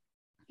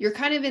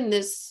kind of in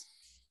this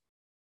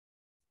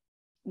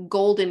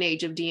golden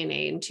age of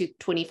DNA in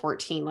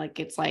 2014.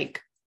 It's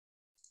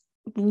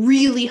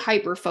really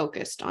hyper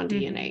focused on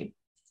DNA.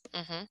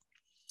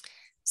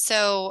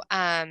 So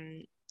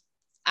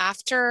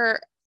after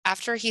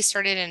he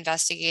started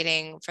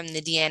investigating from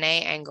the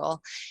DNA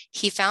angle,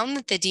 he found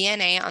that the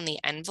DNA on the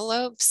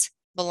envelopes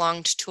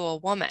belonged to a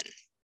woman.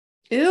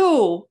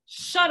 Ew.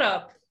 Shut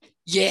up.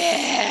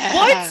 Yeah.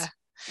 What?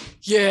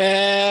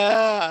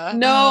 Yeah.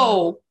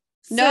 No.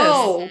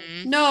 No,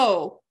 Mhm.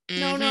 no,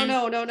 no, no, Mhm.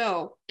 no, no,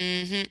 no.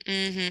 Mhm.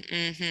 Mhm.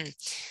 Mhm.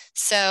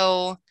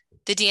 So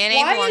the DNA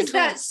Why belonged is to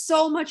that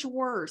so much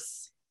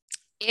worse?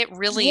 it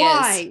really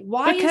is.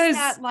 Why is Because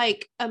that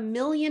like a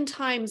million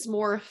times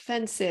more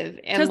offensive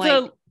and because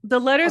like the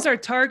letters are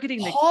targeting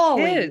the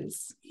appalling?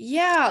 kids.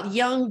 Yeah,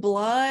 young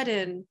blood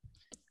and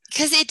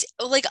Because it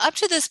like up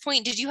to this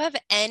point, did you have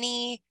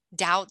any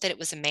doubt that it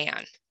was a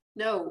man?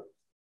 no,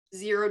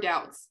 zero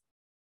doubts.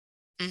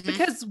 Hmm.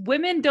 Because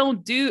women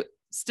don't do,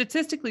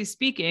 statistically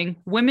speaking,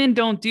 women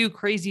don't do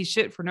crazy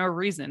shit for no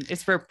reason.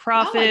 It's for Not like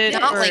profit,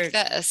 Not this. like for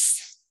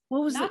this.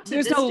 what was it? Not to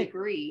this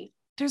degree.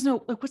 There's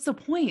no like what's the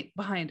point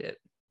behind it?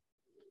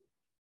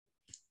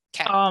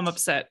 Okay. Oh, I'm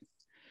upset.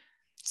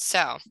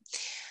 So,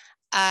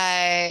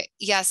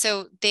 yeah,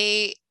 so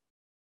they,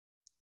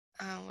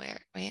 oh,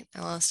 wait,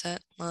 I lost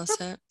it.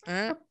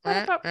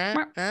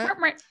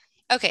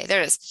 Okay,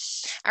 there it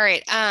is. All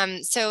right.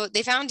 So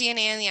they found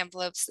DNA in the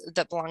envelopes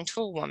that belonged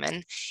to a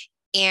woman,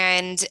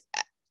 and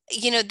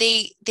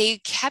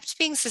they kept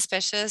being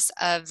suspicious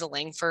of the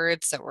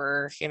Langfords that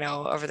were,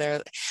 over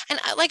there. And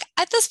like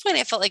at this point,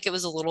 I felt like it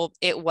was a little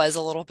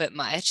bit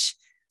much.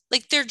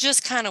 Like they're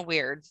just kind of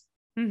weird.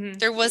 Mm-hmm.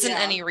 There wasn't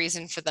Yeah. any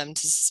reason for them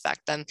to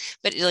suspect them,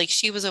 but like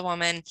she was a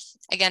woman.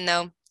 Again,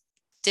 though,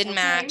 didn't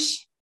Okay.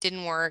 match,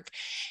 didn't work.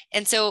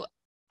 And so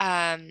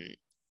um,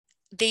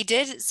 they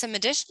did some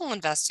additional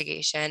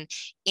investigation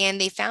and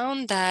they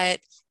found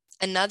that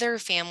another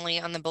family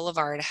on the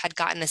boulevard had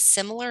gotten a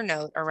similar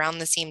note around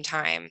the same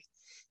time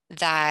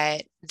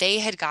that they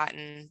had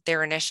gotten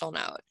their initial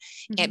note,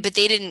 Mm-hmm. but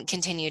they didn't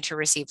continue to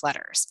receive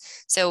letters.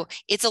 So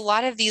it's a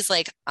lot of these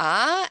like,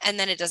 and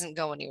then it doesn't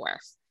go anywhere.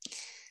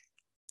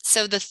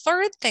 So the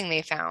third thing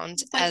they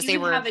found But as you they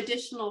would were, have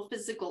additional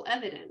physical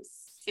evidence.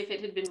 If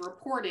it had been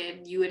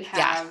reported, you would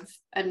yeah, have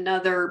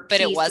another but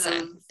it piece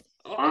wasn't. of.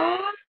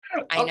 Oh,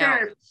 I okay. know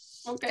it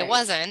Okay.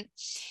 wasn't.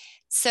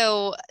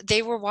 So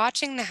they were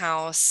watching the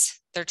house.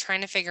 They're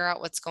trying to figure out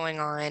what's going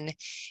on.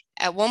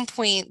 At one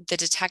point, the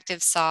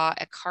detective saw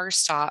a car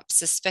stop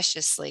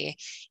suspiciously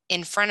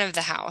in front of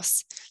the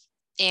house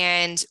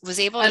and was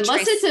able to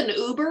Unless it's trace. an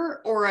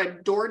Uber or a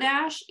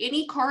DoorDash,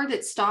 any car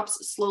that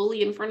stops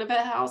slowly in front of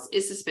a house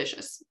is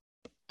suspicious.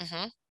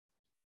 Mm-hmm,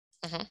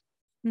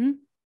 mm-hmm, Mm-hmm.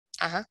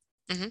 uh-huh,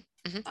 mm-hmm,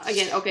 mm-hmm.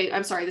 Again, okay,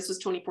 I'm sorry, this was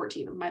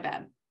 2014. My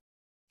bad.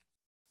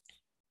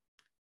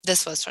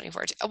 This was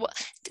 2014. Well,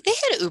 they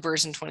had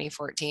Ubers in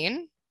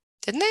 2014,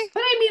 didn't they?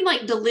 But I mean,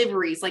 like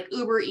deliveries, like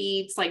Uber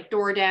Eats, like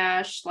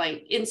DoorDash,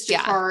 like Yeah.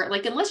 Instacart.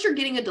 Like, unless you're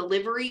getting a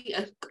delivery,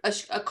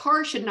 a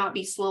car should not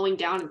be slowing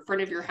down in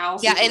front of your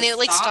house Yeah, until and it it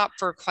like stops. stopped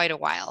for quite a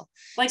while.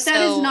 Like, that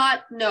is So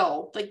not,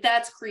 no, like,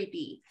 that's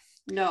creepy.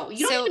 No, you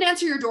don't so even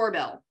answer your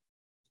doorbell.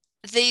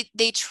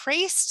 they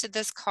traced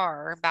this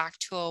car back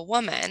to a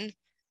woman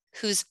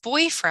whose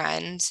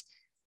boyfriend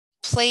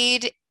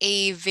played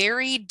a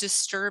very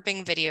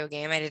disturbing video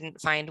game. I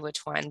didn't find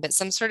which one, but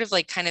some sort of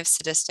like kind of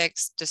sadistic,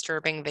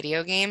 disturbing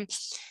video game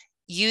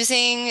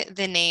using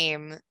the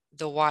name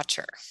The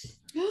Watcher.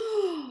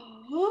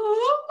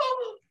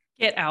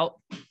 Get out.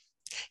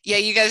 Yeah,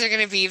 you guys are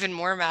going to be even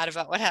more mad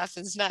about what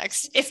happens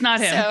next. It's not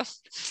him.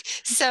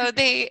 So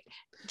they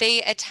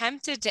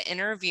attempted to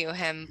interview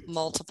him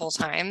multiple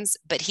times,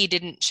 but he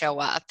didn't show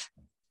up.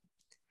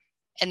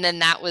 And then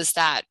that was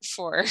that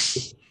for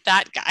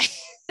that guy.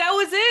 That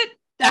was it.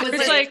 That was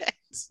It's it. like,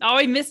 oh,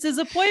 he missed his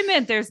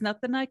appointment. There's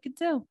nothing I could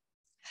do.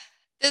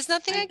 There's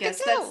nothing I I could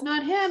guess that's do.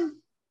 not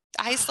him.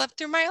 I slept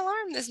through my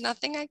alarm. There's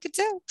nothing I could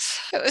do.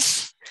 It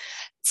was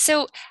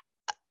so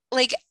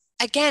like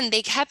again,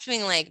 they kept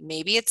being like,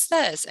 maybe it's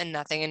this and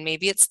nothing, and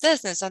maybe it's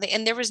this and it's nothing.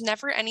 And there was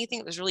never anything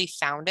that was really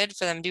founded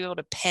for them to be able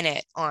to pin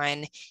it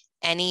on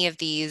any of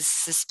these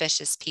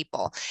suspicious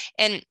people.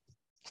 And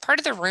part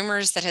of the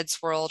rumors that had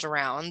swirled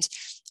around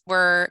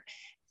were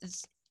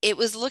it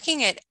was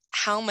looking at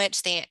how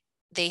much they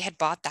had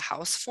bought the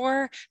house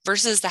for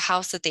versus the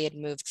house that they had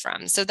moved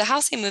from. So the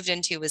house they moved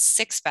into was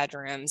 6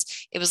 bedrooms.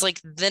 It was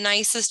like the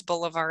nicest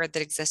boulevard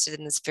that existed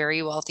in this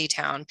very wealthy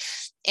town.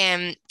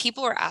 And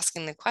people were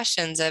asking the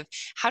questions of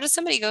how does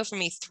somebody go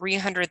from a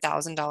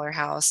 $300,000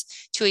 house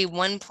to a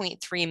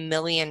 $1.3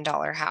 million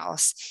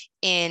house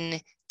in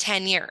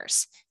 10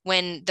 years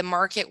when the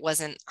market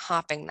wasn't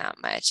hopping that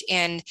much?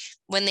 And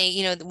when they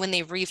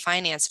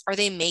refinance, are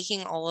they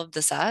making all of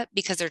this up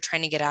because they're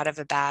trying to get out of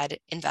a bad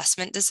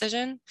investment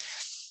decision?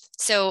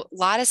 So a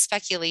lot of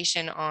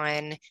speculation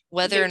on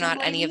whether or Victim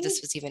not any of blaming?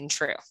 this was even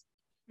true.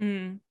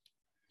 Mm.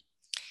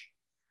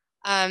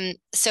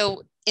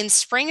 So in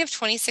spring of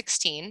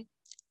 2016,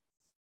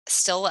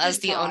 still as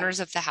Good the God. owners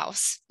of the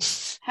house,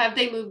 Have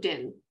they moved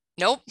in?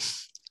 nope,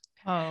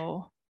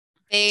 Oh.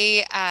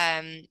 they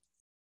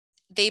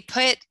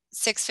put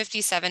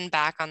 657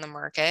 back on the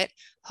market,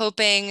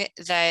 hoping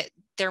that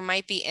there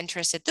might be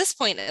interest at this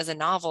point as a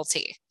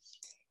novelty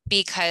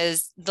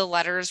because the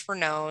letters were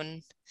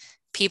known,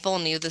 people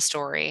knew the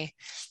story,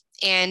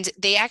 and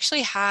they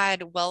actually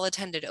had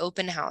well-attended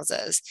open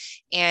houses,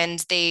 and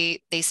they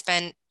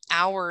spent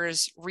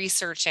hours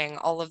researching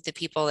all of the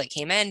people that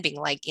came in, being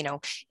like,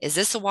 is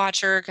this a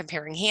watcher,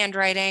 comparing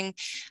handwriting.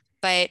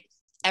 But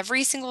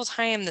every single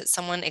time that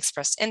someone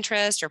expressed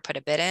interest or put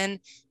a bid in,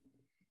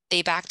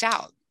 they backed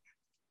out.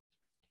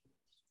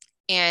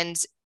 And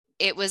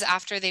it was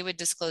after they would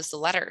disclose the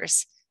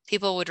letters,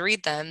 people would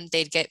read them,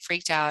 they'd get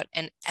freaked out,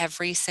 and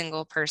every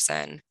single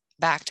person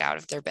backed out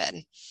of their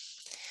bid.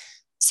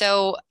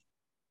 So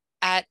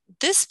at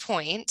this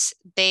point,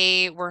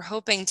 they were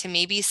hoping to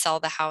maybe sell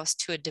the house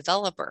to a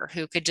developer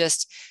who could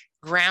just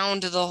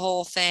ground the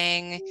whole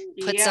thing,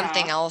 put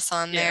something else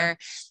on there.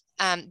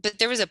 But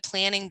there was a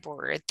planning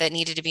board that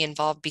needed to be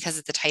involved because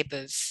of the type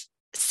of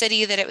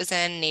city that it was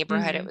in,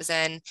 neighborhood it was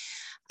in.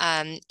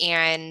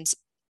 And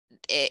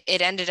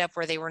it ended up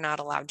where they were not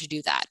allowed to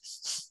do that.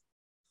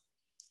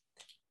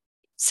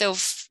 So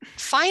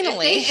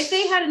finally, if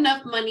they had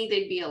enough money,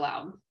 they'd be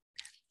allowed.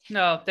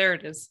 No, there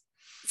it is.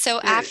 So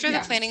after the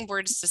planning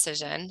board's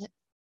decision,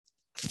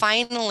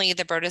 finally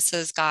the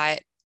Broadduses got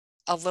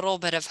a little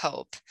bit of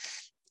hope.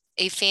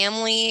 A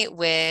family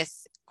with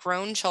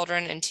grown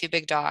children and 2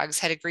 big dogs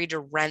had agreed to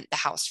rent the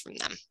house from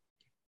them.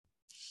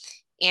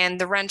 And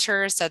the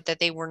renter said that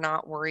they were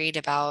not worried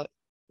about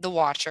the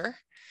watcher.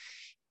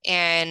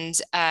 And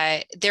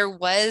there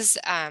was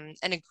an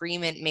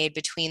agreement made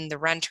between the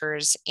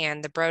renters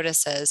and the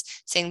Broadduses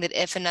saying that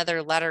if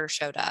another letter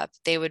showed up,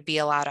 they would be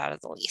allowed out of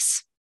the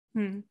lease.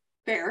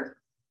 Fair.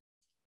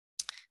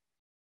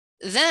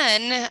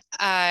 Then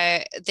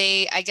I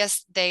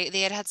guess they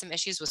had some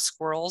issues with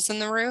squirrels in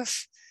the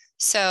roof.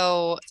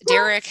 So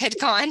Derek had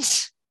gone.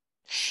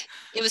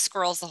 It was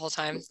squirrels the whole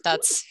time.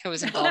 That's who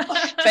was involved.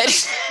 But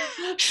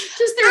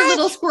just their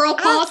little squirrel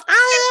paws.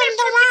 I am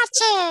the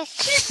watcher.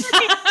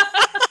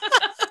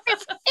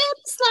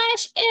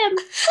 M/M.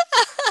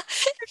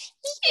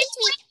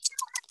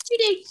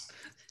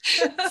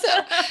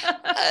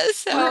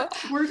 So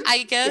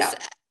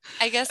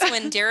I guess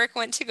when Derek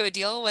went to go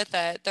deal with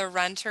it, the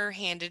renter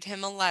handed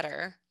him a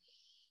letter.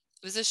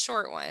 It was a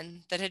short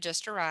one that had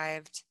just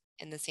arrived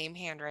in the same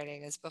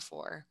handwriting as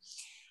before.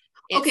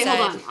 Hold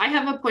on. I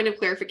have a point of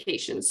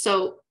clarification.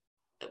 So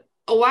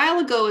a while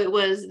ago, it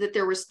was that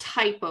there was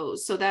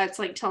typos. So that's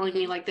like telling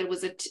me like there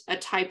was a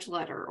typed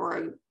letter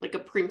or like a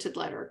printed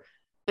letter.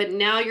 But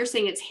now you're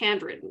saying it's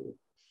handwritten.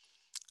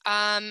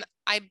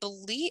 I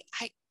believe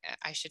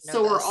I should know.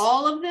 So were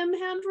all of them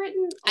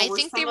handwritten? I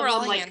think they were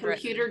all like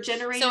handwritten. Computer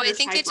generated. So I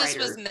think it just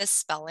was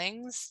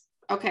misspellings.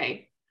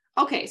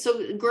 Okay,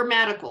 so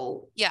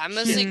grammatical. Yeah,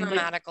 mostly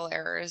grammatical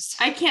errors.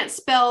 I can't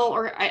spell,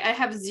 or I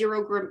have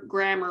zero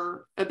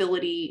grammar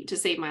ability to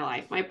save my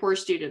life. My poor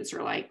students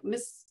are like,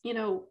 Miss,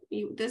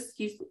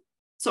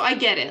 so I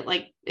get it.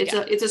 Like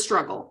it's a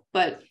struggle,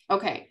 but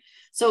okay.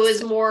 So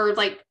it's more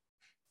like,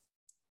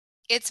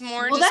 it's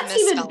more. Well, that's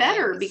even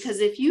better, because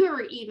if you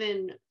are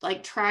even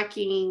like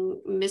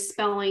tracking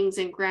misspellings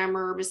and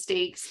grammar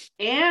mistakes,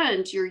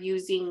 and you're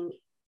using,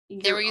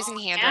 they were using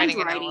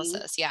handwriting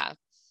analysis. Yeah.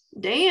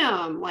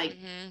 Damn, like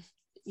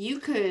you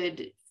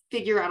could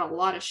figure out a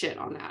lot of shit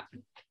on that.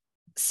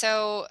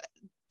 So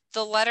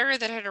the letter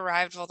that had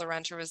arrived while the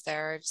renter was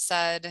there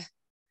said,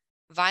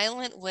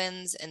 "Violent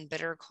winds and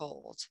bitter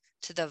cold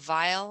to the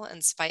vile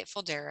and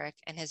spiteful Derek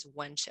and his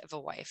wench of a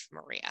wife,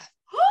 Maria."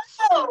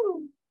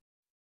 Oh,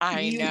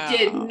 I know. You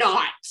did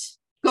not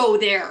go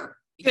there.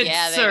 Good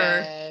yeah,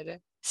 sir. They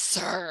did.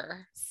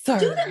 Sir. Why?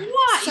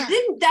 Sir.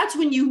 Then that's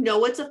when you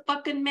know it's a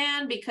fucking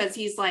man, because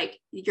he's like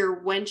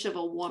your wench of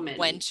a woman.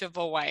 Wench of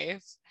a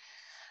wife.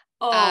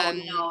 Oh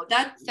no,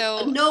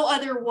 no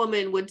other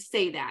woman would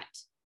say that.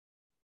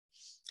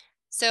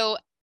 So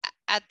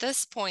at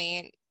this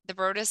point, the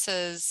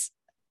Broadduses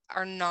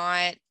are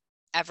not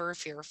ever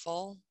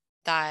fearful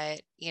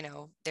that,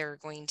 they're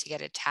going to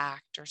get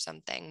attacked or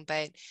something,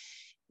 but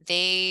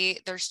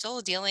they're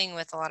still dealing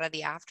with a lot of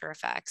the after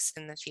effects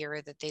and the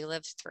fear that they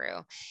lived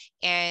through.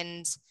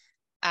 And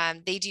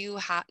they do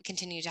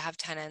continue to have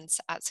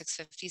tenants at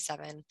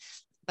 657,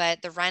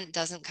 but the rent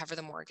doesn't cover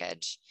the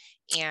mortgage.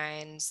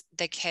 And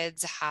the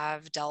kids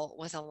have dealt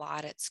with a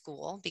lot at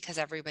school because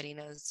everybody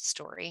knows the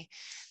story.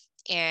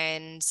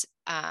 And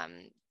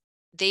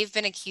they've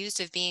been accused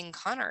of being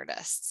con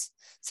artists.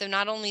 So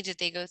not only did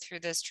they go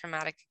through this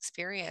traumatic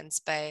experience,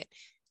 but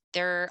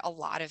there are a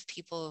lot of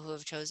people who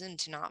have chosen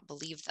to not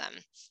believe them.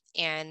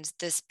 And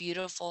this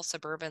beautiful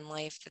suburban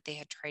life that they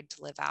had tried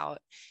to live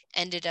out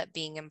ended up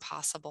being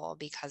impossible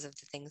because of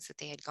the things that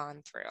they had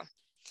gone through.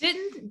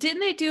 Didn't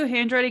they do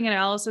handwriting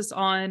analysis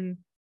on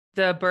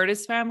the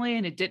Broaddus family,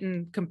 and it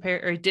didn't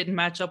compare, or it didn't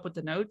match up with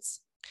the notes?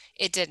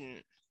 It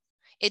didn't.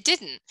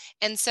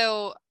 And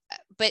so,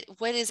 but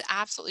what is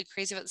absolutely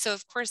crazy about, so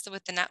of course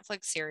with the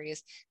Netflix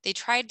series, they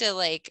tried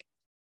to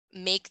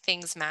make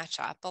things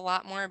match up a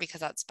lot more because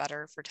that's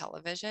better for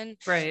television.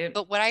 Right.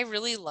 But what I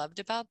really loved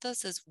about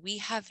this is we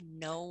have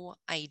no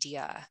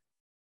idea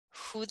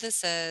who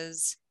this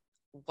is,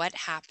 what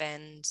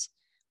happened.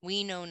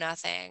 We know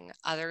nothing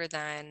other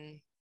than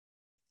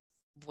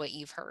what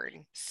you've heard.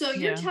 So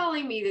you're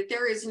telling me that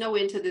there is no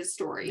end to this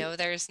story? No,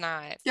 there's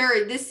not.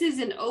 This is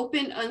an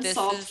open,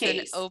 unsolved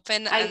case. An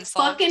open, I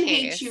unsolved fucking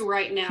case. hate you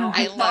right now.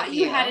 I I thought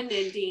you had an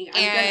ending.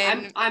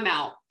 I'm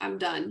out. I'm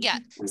done. Yeah.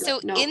 So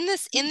no. in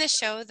the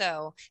show,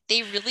 though,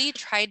 they really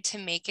tried to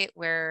make it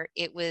where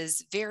it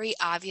was very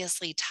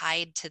obviously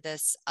tied to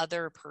this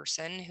other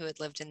person who had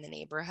lived in the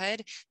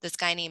neighborhood, this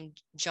guy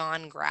named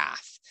John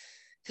Graff,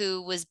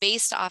 who was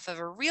based off of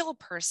a real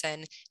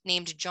person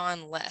named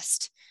John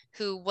List,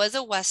 who was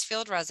a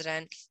Westfield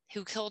resident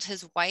who killed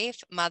his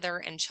wife, mother,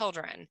 and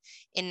children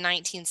in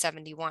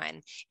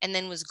 1971, and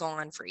then was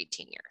gone for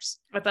 18 years.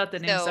 I thought the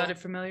name sounded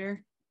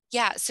familiar.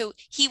 Yeah, so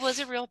he was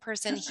a real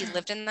person. He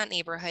lived in that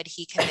neighborhood.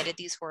 He committed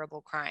these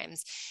horrible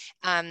crimes.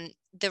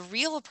 The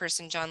real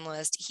person, John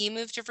List, he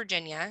moved to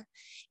Virginia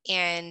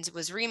and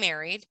was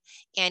remarried,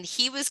 and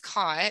he was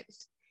caught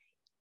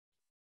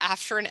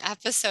after an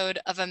episode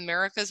of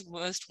America's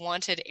Most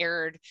Wanted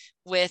aired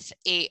with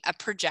a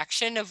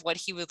projection of what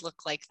he would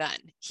look like then.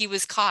 He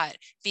was caught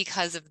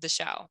because of the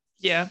show.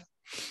 Yeah.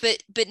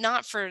 But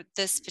not for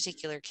this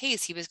particular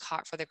case. He was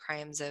caught for the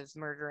crimes of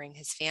murdering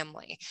his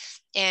family.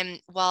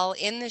 And while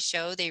in the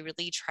show, they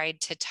really tried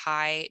to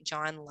tie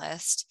John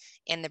List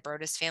and the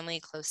Brodus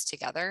family close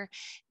together,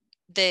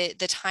 the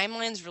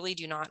timelines really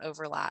do not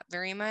overlap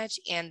very much.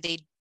 And the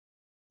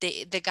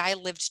guy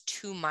lived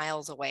 2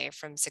 miles away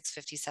from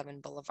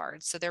 657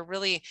 Boulevard. So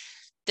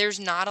there's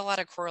not a lot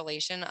of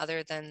correlation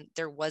other than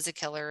there was a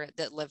killer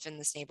that lived in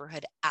this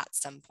neighborhood at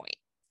some point.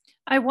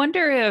 I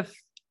wonder if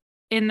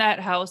in that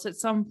house at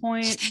some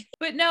point,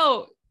 but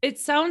no, it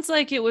sounds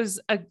like it was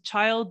a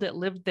child that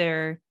lived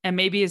there, and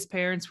maybe his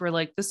parents were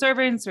like the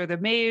servants or the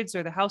maids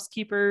or the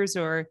housekeepers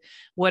or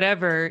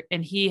whatever.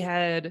 And they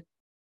had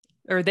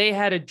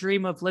a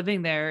dream of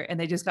living there, and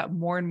they just got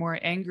more and more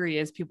angry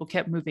as people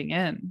kept moving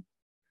in.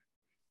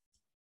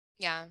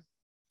 Yeah.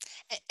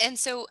 And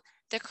so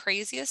the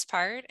craziest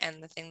part,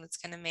 and the thing that's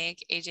going to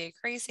make AJ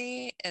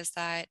crazy, is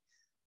that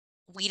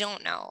we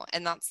don't know.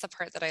 And that's the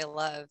part that I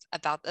love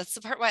about, that's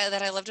the part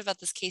that I loved about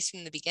this case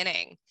from the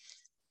beginning,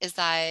 is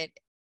that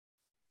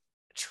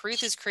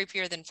truth is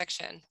creepier than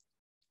fiction.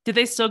 Do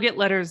they still get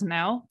letters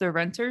now? They're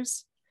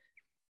renters?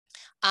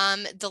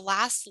 The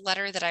last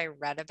letter that I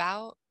read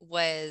about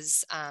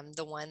was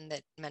the one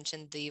that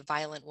mentioned the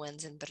violent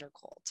winds and bitter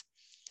cold.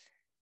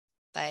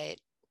 But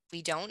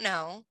we don't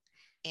know.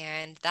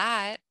 And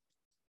that,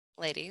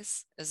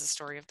 ladies, is the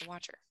story of the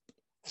Watcher.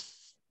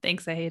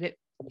 Thanks, I hate it.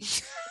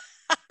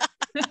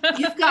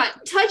 You've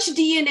got touch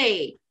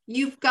DNA.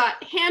 You've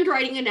got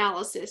handwriting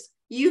analysis.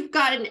 You've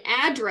got an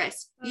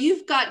address.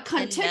 You've got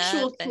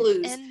contextual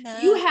clues.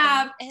 You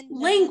have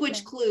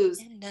language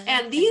clues.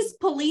 And these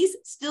police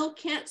still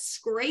can't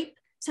scrape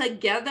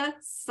together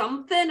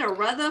something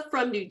or other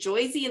from New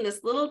Jersey in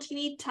this little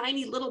teeny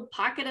tiny little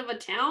pocket of a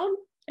town.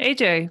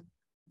 AJ,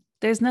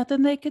 there's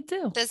nothing they could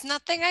do. There's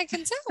nothing I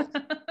can do.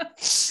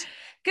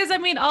 Because, I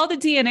mean, all the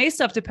DNA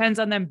stuff depends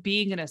on them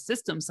being in a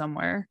system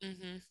somewhere.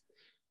 Mm-hmm.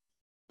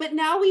 But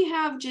now we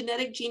have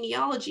genetic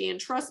genealogy, and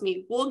trust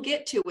me, we'll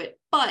get to it.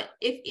 But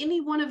if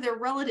any one of their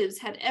relatives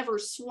had ever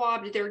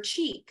swabbed their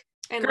cheek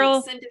and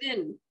sent it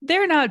in,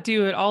 they're not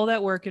doing all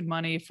that work and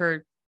money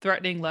for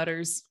threatening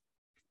letters.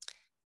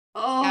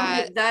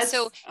 Oh, that's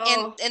so.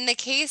 And the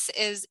case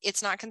is,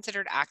 it's not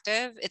considered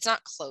active. It's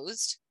not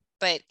closed,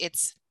 but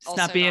it's also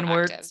not being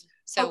worked.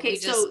 So okay,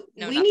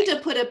 we need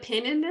to put a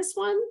pin in this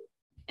one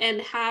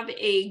and have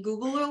a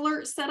Google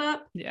alert set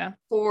up. Yeah.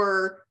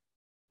 For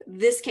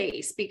this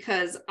case,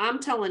 because I'm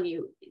telling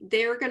you,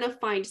 they're going to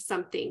find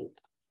something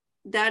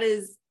that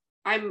is,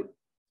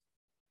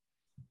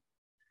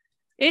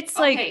 it's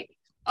okay. Like,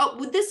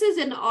 well, this is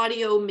an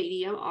audio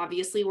medium.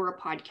 Obviously, we're a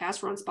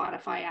podcast. We're on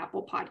Spotify,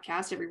 Apple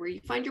Podcast, everywhere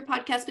you find your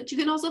podcast, but you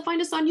can also find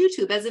us on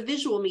YouTube as a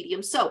visual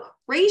medium. So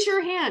raise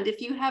your hand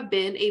if you have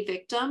been a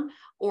victim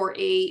or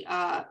a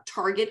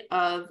target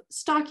of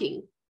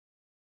stalking.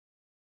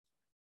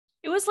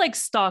 It was like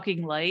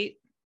stalking light.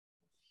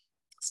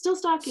 Still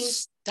stalking.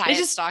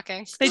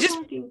 Stalking. They just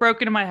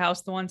broke into my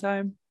house the one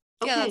time.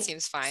 Okay. Yeah, that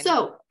seems fine.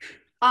 So,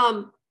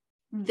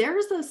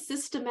 there's a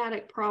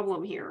systematic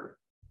problem here.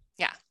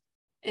 Yeah.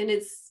 And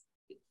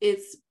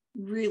it's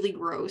really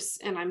gross,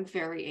 and I'm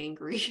very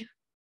angry.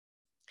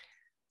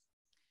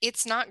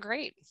 It's not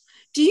great.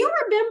 Do you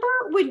remember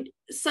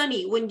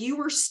when you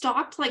were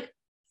stalked like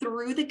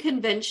through the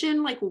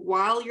convention, like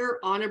while you're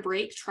on a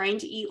break trying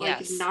to eat like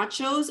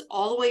nachos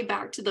all the way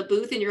back to the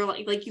booth, and you're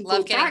like you love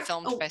go getting back,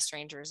 filmed by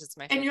strangers. It's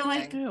my favorite and you're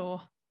like,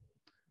 ew.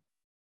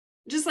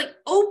 Just like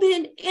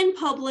open in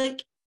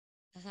public,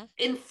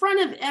 in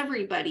front of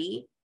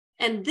everybody,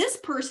 and this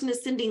person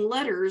is sending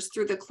letters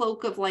through the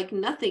cloak of like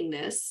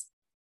nothingness.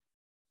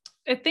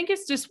 I think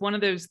it's just one of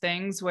those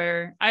things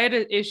where I had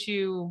an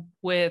issue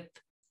with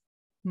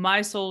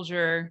my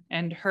soldier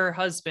and her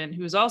husband,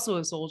 who was also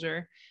a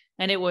soldier.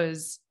 And it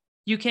was,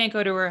 you can't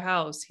go to her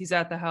house. He's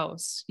at the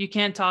house. You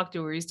can't talk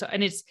to her.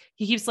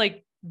 He keeps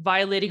like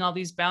violating all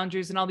these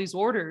boundaries and all these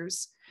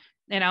orders.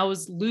 And I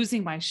was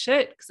losing my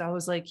shit because I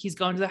was like, he's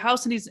going to the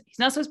house and he's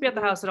not supposed to be at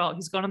the house at all.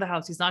 He's going to the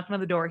house. He's knocking on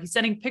the door. He's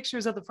sending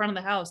pictures of the front of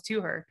the house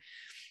to her.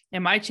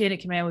 And my chain of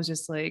command was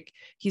just like,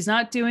 he's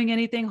not doing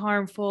anything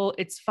harmful.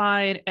 It's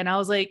fine. And I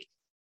was like,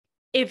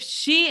 if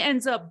she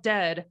ends up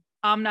dead,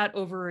 I'm not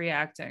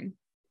overreacting.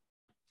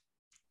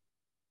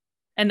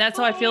 And that's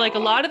how I feel like a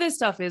lot of this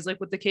stuff is like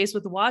with the case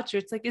with the Watcher.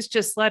 It's like, it's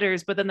just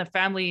letters, but then the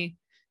family,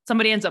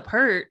 somebody ends up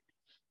hurt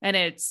and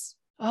it's,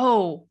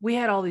 oh, we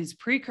had all these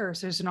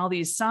precursors and all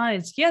these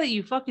signs. Yeah, that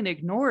you fucking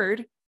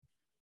ignored.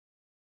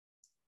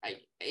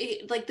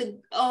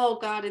 Oh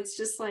God, it's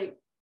just like,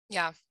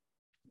 yeah.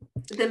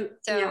 So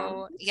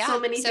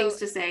many things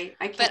to say.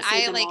 I can't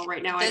say them all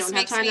right now. I don't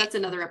have time. That's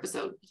another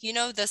episode.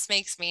 This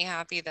makes me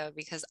happy though,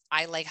 because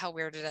I like how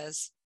weird it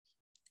is.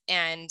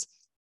 And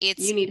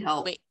you need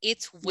help.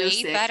 It's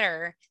way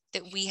better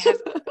that we have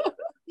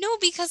no,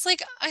 because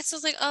like I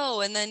was like, oh,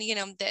 and then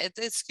the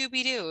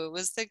Scooby-Doo, it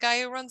was the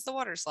guy who runs the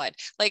water slide.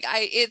 Like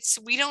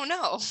we don't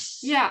know.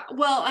 Yeah,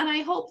 well, and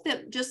I hope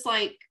that just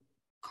like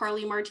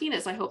Carly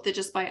Martinez, I hope that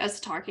just by us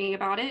talking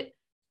about it,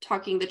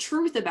 talking the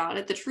truth about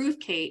it, the true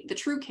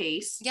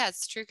case. Yeah,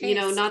 it's true case.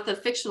 Not the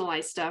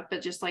fictionalized stuff,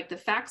 but just like the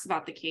facts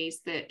about the case,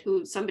 that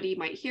somebody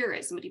might hear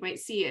it, somebody might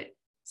see it,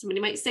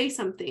 somebody might say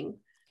something.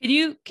 Can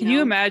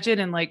you imagine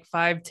in like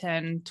 5,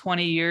 10,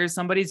 20 years,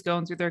 somebody's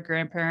going through their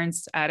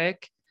grandparents'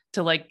 attic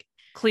to like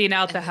clean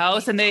out the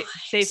house and they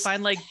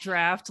find like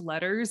draft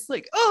letters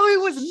like, oh, it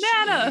was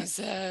Nana.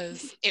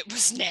 Jesus. It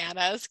was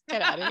Nana's.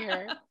 Get out of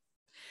here.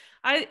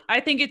 I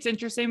think it's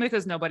interesting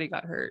because nobody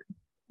got hurt,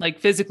 like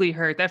physically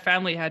hurt. That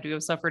family had to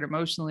have suffered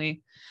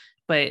emotionally,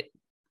 but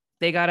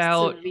they got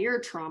out.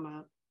 Severe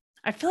trauma.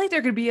 I feel like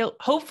they're going to be,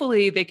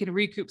 hopefully they can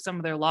recoup some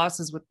of their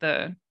losses with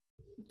the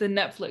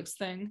Netflix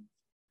thing.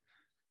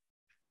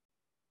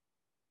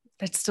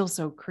 That's still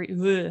so creepy.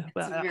 It's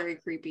very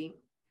creepy.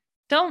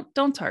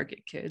 Don't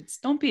target kids.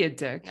 Don't be a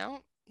dick.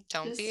 No,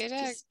 don't be a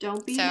dick. Just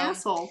don't be an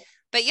asshole.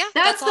 But yeah,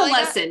 that's the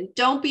lesson.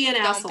 Don't be an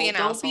asshole.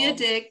 Don't be a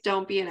dick.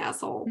 Don't be an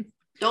asshole.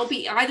 Don't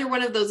be either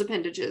one of those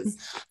appendages.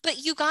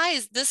 But you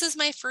guys, this is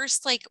my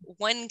first like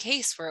one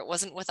case where it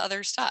wasn't with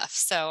other stuff.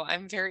 So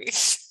I'm very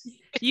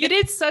You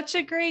did such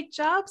a great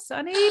job,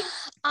 Sunny.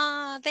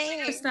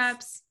 Thanks.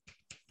 Snaps.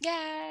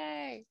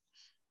 Yay.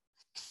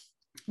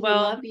 Well,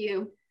 we love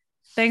you.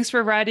 Thanks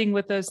for riding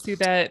with us through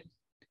that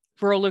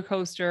roller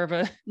coaster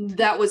of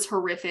that was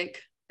horrific.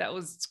 That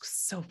was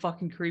so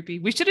fucking creepy.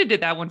 We should have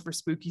did that one for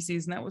spooky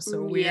season. That was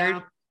so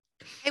weird.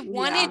 I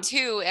wanted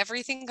to.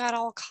 Everything got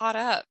all caught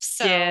up.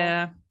 So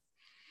yeah.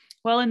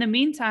 Well, in the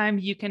meantime,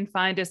 you can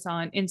find us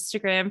on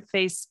Instagram,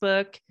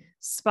 Facebook,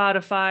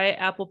 Spotify,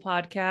 Apple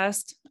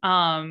Podcast.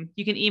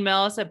 You can email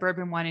us at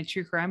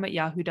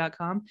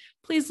bourbonwineandtruecrime@yahoo.com.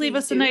 Please leave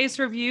us a nice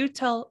review.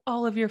 Tell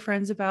all of your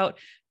friends about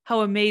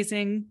how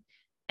amazing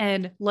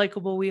and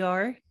likable we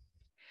are.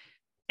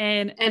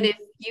 And if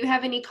you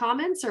have any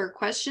comments or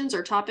questions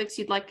or topics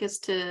you'd like us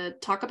to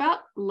talk about,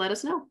 let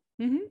us know.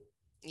 Mm-hmm.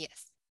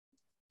 Yes.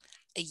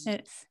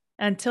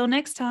 Until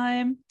next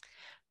time.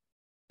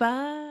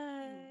 Bye.